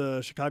believe it was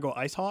the Chicago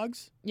Ice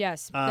Hogs.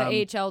 Yes,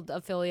 the AHL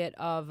affiliate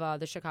of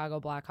the Chicago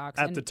Blackhawks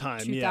at the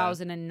time,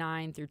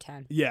 2009 through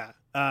 10. Yeah.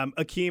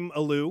 Akeem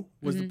Alou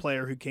was the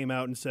player who came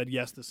out and said,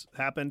 yes, this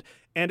happened.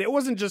 And it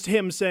wasn't just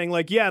him saying,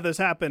 like, yeah, this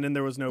happened, and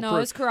there was no proof. No, it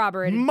was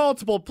corroborated.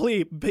 Multiple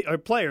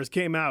players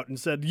came out and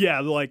said, yeah,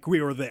 like, we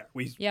were there.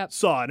 We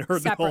saw and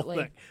heard separately.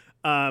 The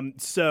whole thing.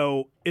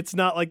 So it's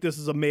not like this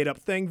is a made-up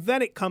thing.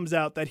 Then it comes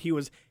out that he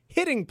was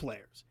hitting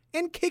players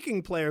and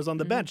kicking players on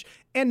the bench.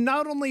 And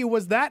not only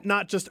was that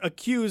not just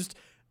accused,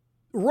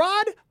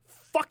 Rod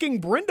fucking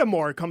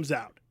Brindamore comes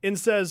out and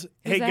says,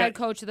 "Hey, the head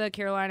coach of the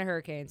Carolina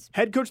Hurricanes.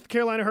 Head coach of the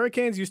Carolina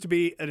Hurricanes, used to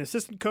be an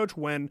assistant coach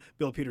when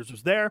Bill Peters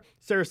was there.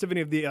 Sarah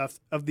Stivany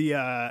of the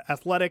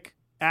Athletic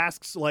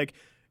asks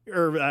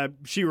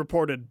she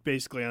reported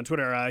basically on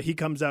Twitter, he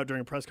comes out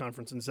during a press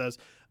conference and says,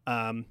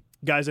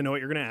 guys, I know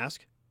what you're going to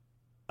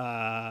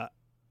ask.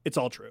 It's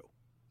all true.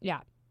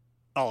 Yeah.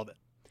 All of it.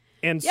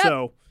 And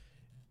so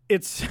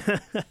it's,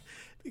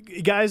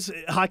 guys,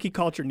 hockey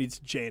culture needs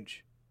to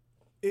change.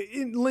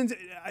 Lindsay,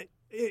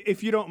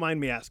 if you don't mind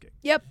me asking.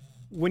 Yep.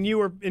 When you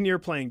were in your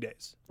playing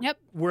days. Yep.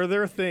 Were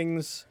there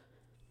things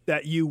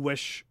that you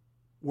wish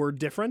were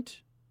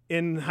different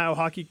in how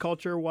hockey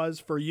culture was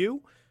for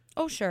you?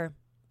 Oh, sure.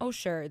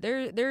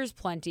 There's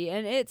plenty.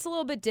 And it's a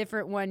little bit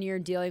different when you're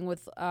dealing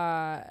with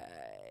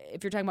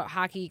if you're talking about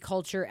hockey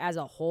culture as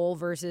a whole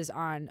versus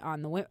on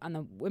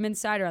the women's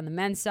side or on the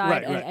men's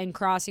side, right. And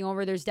crossing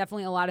over. There's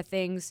definitely a lot of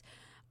things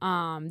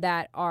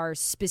that are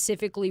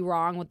specifically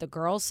wrong with the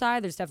girls'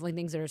 side. There's definitely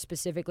things that are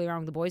specifically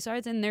wrong with the boys'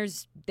 sides, and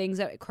there's things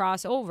that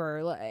cross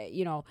over.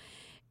 You know,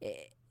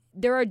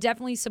 there are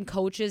definitely some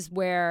coaches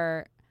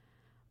where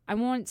I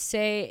won't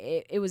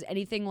say it was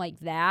anything like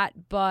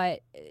that,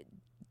 but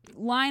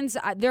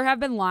there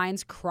have been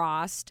lines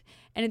crossed,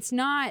 and it's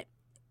not.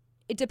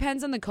 It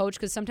depends on the coach,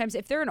 because sometimes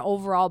if they're an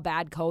overall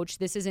bad coach,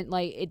 this isn't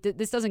like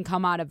this doesn't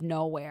come out of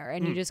nowhere,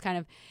 and you just kind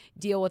of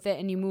deal with it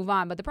and you move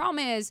on. But the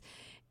problem is,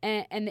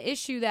 and the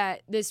issue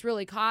that this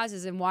really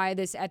causes, and why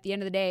this at the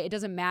end of the day, it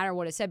doesn't matter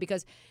what it said,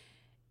 because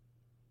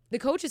the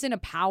coach is in a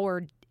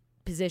power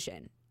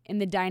position in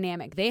the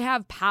dynamic. They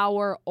have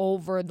power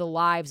over the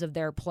lives of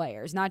their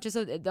players, not just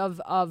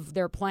of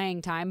their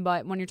playing time,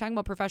 but when you're talking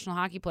about professional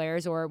hockey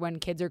players or when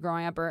kids are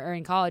growing up or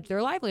in college,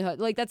 their livelihood,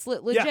 like that's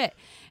legit. Yeah.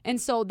 And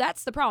so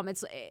that's the problem.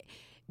 It's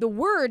the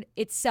word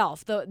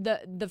itself,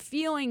 the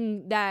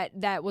feeling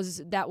that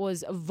was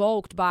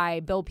evoked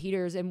by Bill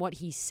Peters and what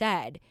he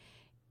said.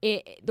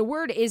 The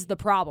word is the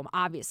problem,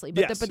 obviously,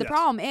 but the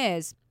problem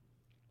is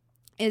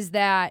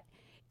that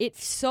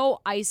it's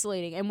so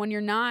isolating, and when you're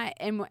not,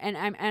 and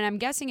I'm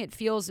guessing it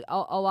feels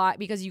a lot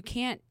because you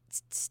can't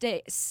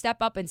step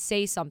up and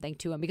say something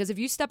to him, because if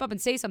you step up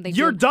and say something,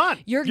 you're done.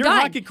 Your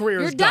done. Hockey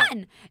career is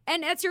done.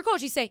 And that's your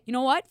coach. You say, you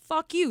know what?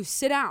 Fuck you.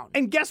 Sit down.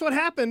 And guess what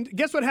happened?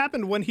 Guess what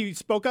happened when he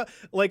spoke up?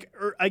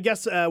 I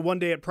guess one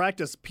day at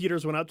practice,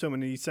 Peters went up to him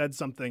and he said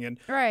something, and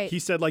he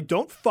said,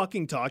 don't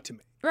fucking talk to me.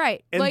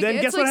 Right. And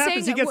then guess what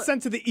happens? He gets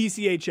sent to the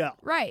ECHL.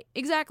 Right.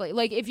 Exactly.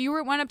 Like if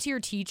you went up to your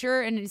teacher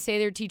and say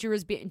their teacher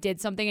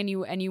did something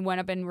and you went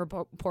up and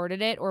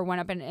reported it, or went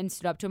up and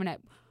stood up to him and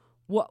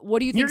what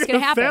do you think is going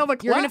to happen?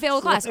 You're going to fail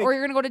the class, or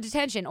you're going to go to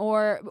detention,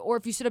 or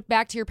if you stood up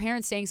back to your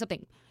parents saying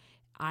something.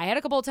 I had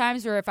a couple of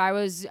times where if I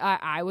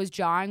was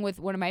jawing with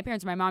one of my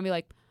parents, my mom would be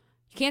like,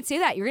 you can't say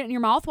that. You're getting your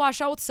mouth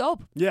washed out with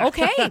soap. Yeah.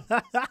 Okay.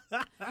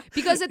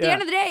 Because at the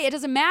end of the day, it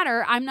doesn't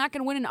matter. I'm not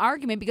going to win an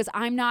argument because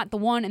I'm not the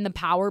one in the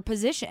power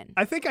position.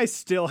 I think I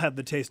still have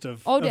the taste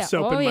of soap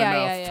in my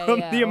mouth from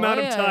the amount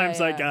of times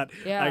I got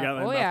my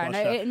mouth washed out.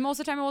 And most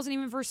of the time it wasn't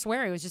even for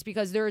swearing. It was just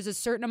because there is a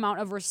certain amount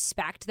of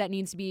respect that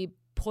needs to be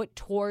put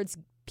towards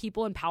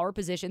people in power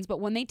positions, but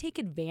when they take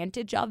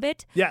advantage of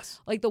it,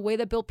 like the way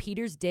that Bill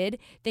Peters did,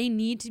 they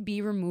need to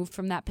be removed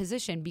from that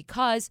position,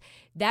 because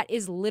that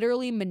is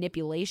literally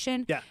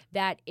manipulation.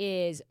 That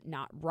is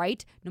not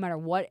right. No matter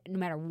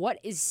what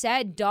is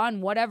said,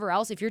 done, whatever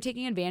else, if you're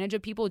taking advantage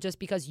of people just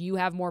because you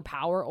have more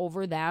power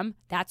over them,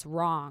 that's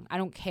wrong. I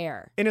don't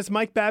care. And it's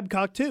Mike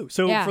Babcock too.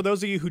 So for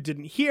those of you who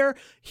didn't hear,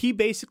 he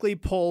basically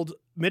pulled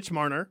Mitch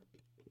Marner,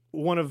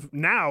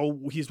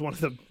 he's one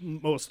of the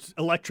most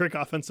electric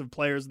offensive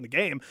players in the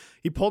game.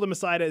 He pulled him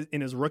aside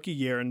in his rookie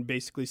year and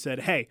basically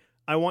said, hey,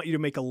 I want you to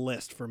make a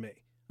list for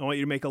me. I want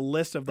you to make a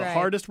list of the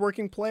hardest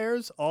working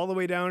players all the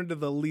way down to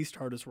the least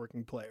hardest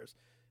working players.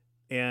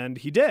 And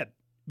he did,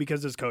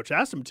 because his coach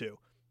asked him to.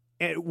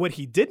 And what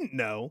he didn't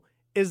know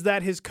is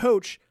that his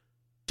coach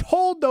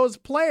told those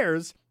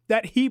players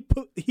that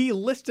he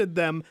listed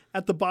them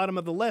at the bottom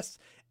of the list.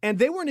 And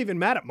they weren't even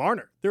mad at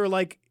Marner. They were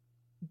like,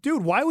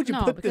 dude, why would you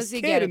put this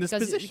kid in this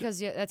position?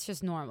 Because that's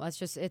just normal.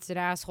 It's an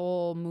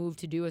asshole move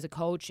to do as a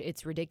coach.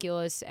 It's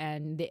ridiculous,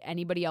 and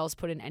anybody else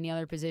put in any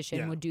other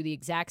position would do the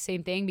exact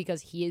same thing,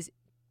 because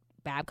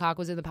Babcock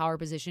was in the power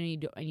position,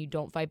 and you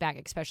don't fight back,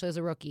 especially as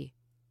a rookie.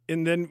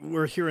 And then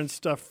we're hearing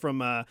stuff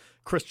from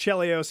Chris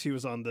Chelios. He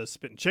was on the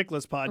Spit and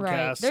Chickless podcast.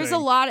 Right. There's a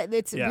lot of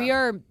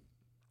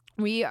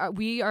We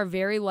are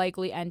very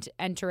likely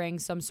entering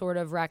some sort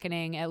of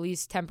reckoning, at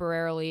least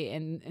temporarily,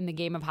 in the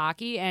game of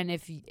hockey. And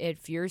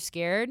if you're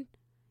scared,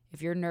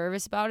 if you're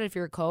nervous about it, if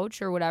you're a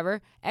coach or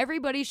whatever,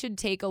 everybody should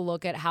take a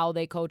look at how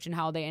they coach and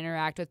how they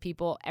interact with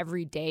people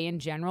every day in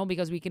general,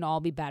 because we can all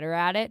be better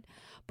at it.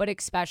 But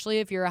especially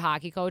if you're a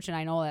hockey coach, and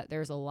I know that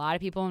there's a lot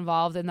of people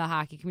involved in the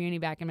hockey community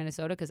back in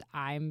Minnesota, because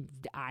I'm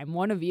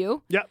one of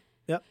you. Yep.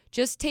 Yep.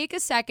 Just take a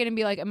second and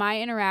be like, am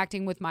I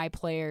interacting with my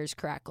players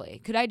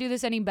correctly? Could I do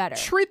this any better?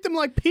 Treat them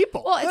like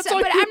people. Well, That's but all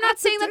you I'm have not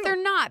to saying that do.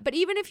 they're not. But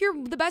even if you're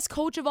the best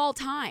coach of all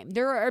time,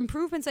 there are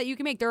improvements that you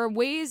can make. There are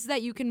ways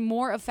that you can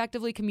more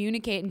effectively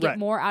communicate and get Right.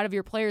 more out of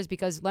your players,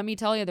 because let me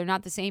tell you, they're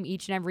not the same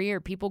each and every year.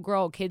 People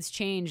grow, kids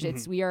change.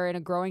 We are in a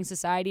growing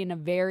society in a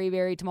very,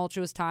 very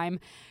tumultuous time.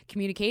 I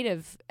can't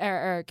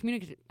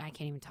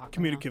even talk.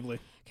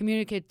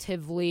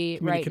 Communicatively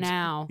right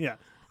now.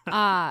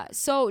 Yeah.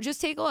 So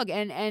just take a look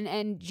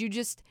and you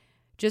just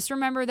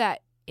remember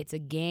that it's a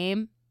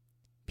game.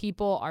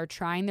 People are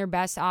trying their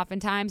best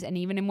oftentimes, and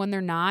even when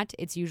they're not,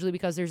 it's usually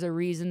because there's a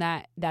reason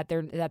that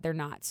they're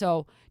not.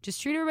 So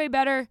just treat everybody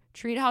better.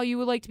 Treat how you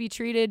would like to be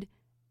treated.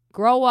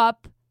 Grow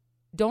up.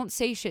 Don't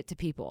say shit to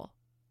people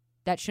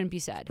that shouldn't be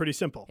said. Pretty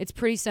simple. It's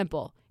pretty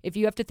simple. If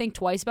you have to think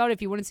twice about it,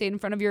 if you wouldn't say it in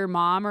front of your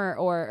mom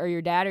or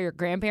your dad or your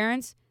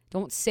grandparents,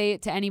 don't say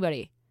it to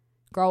anybody.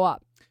 Grow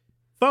up.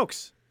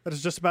 Folks, that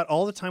is just about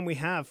all the time we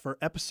have for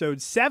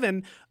episode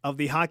 7 of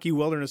the Hockey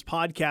Wilderness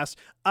podcast.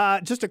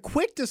 Just a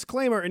quick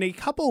disclaimer. In a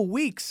couple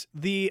weeks,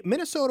 the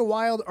Minnesota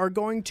Wild are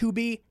going to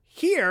be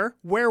here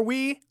where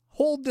we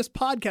hold this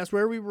podcast,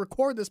 where we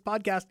record this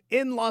podcast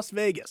in Las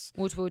Vegas.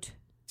 Woot woot.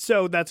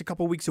 So that's a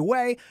couple weeks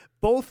away.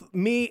 Both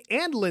me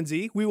and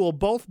Lindsay, we will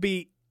both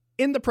be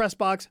in the press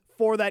box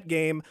for that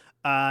game.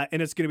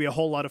 And it's going to be a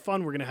whole lot of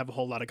fun. We're going to have a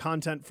whole lot of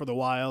content for the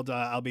Wild.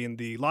 I'll be in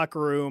the locker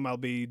room. I'll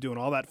be doing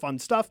all that fun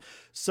stuff.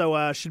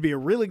 So should be a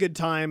really good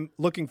time.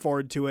 Looking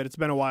forward to it. It's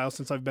been a while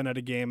since I've been at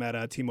a game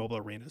at T-Mobile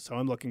Arena, so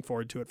I'm looking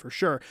forward to it for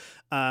sure.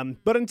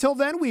 But until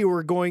then, we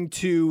were going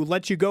to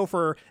let you go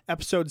for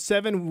episode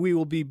 7. We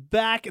will be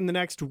back in the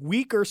next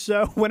week or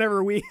so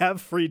whenever we have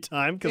free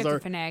time, because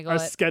our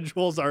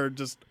schedules are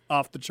just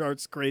off the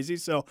charts crazy.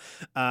 So,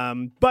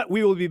 but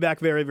we will be back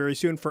very, very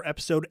soon for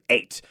episode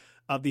 8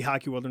 of the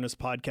Hockey Wilderness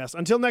podcast.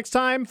 Until next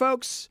time,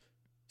 folks,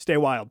 stay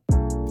wild.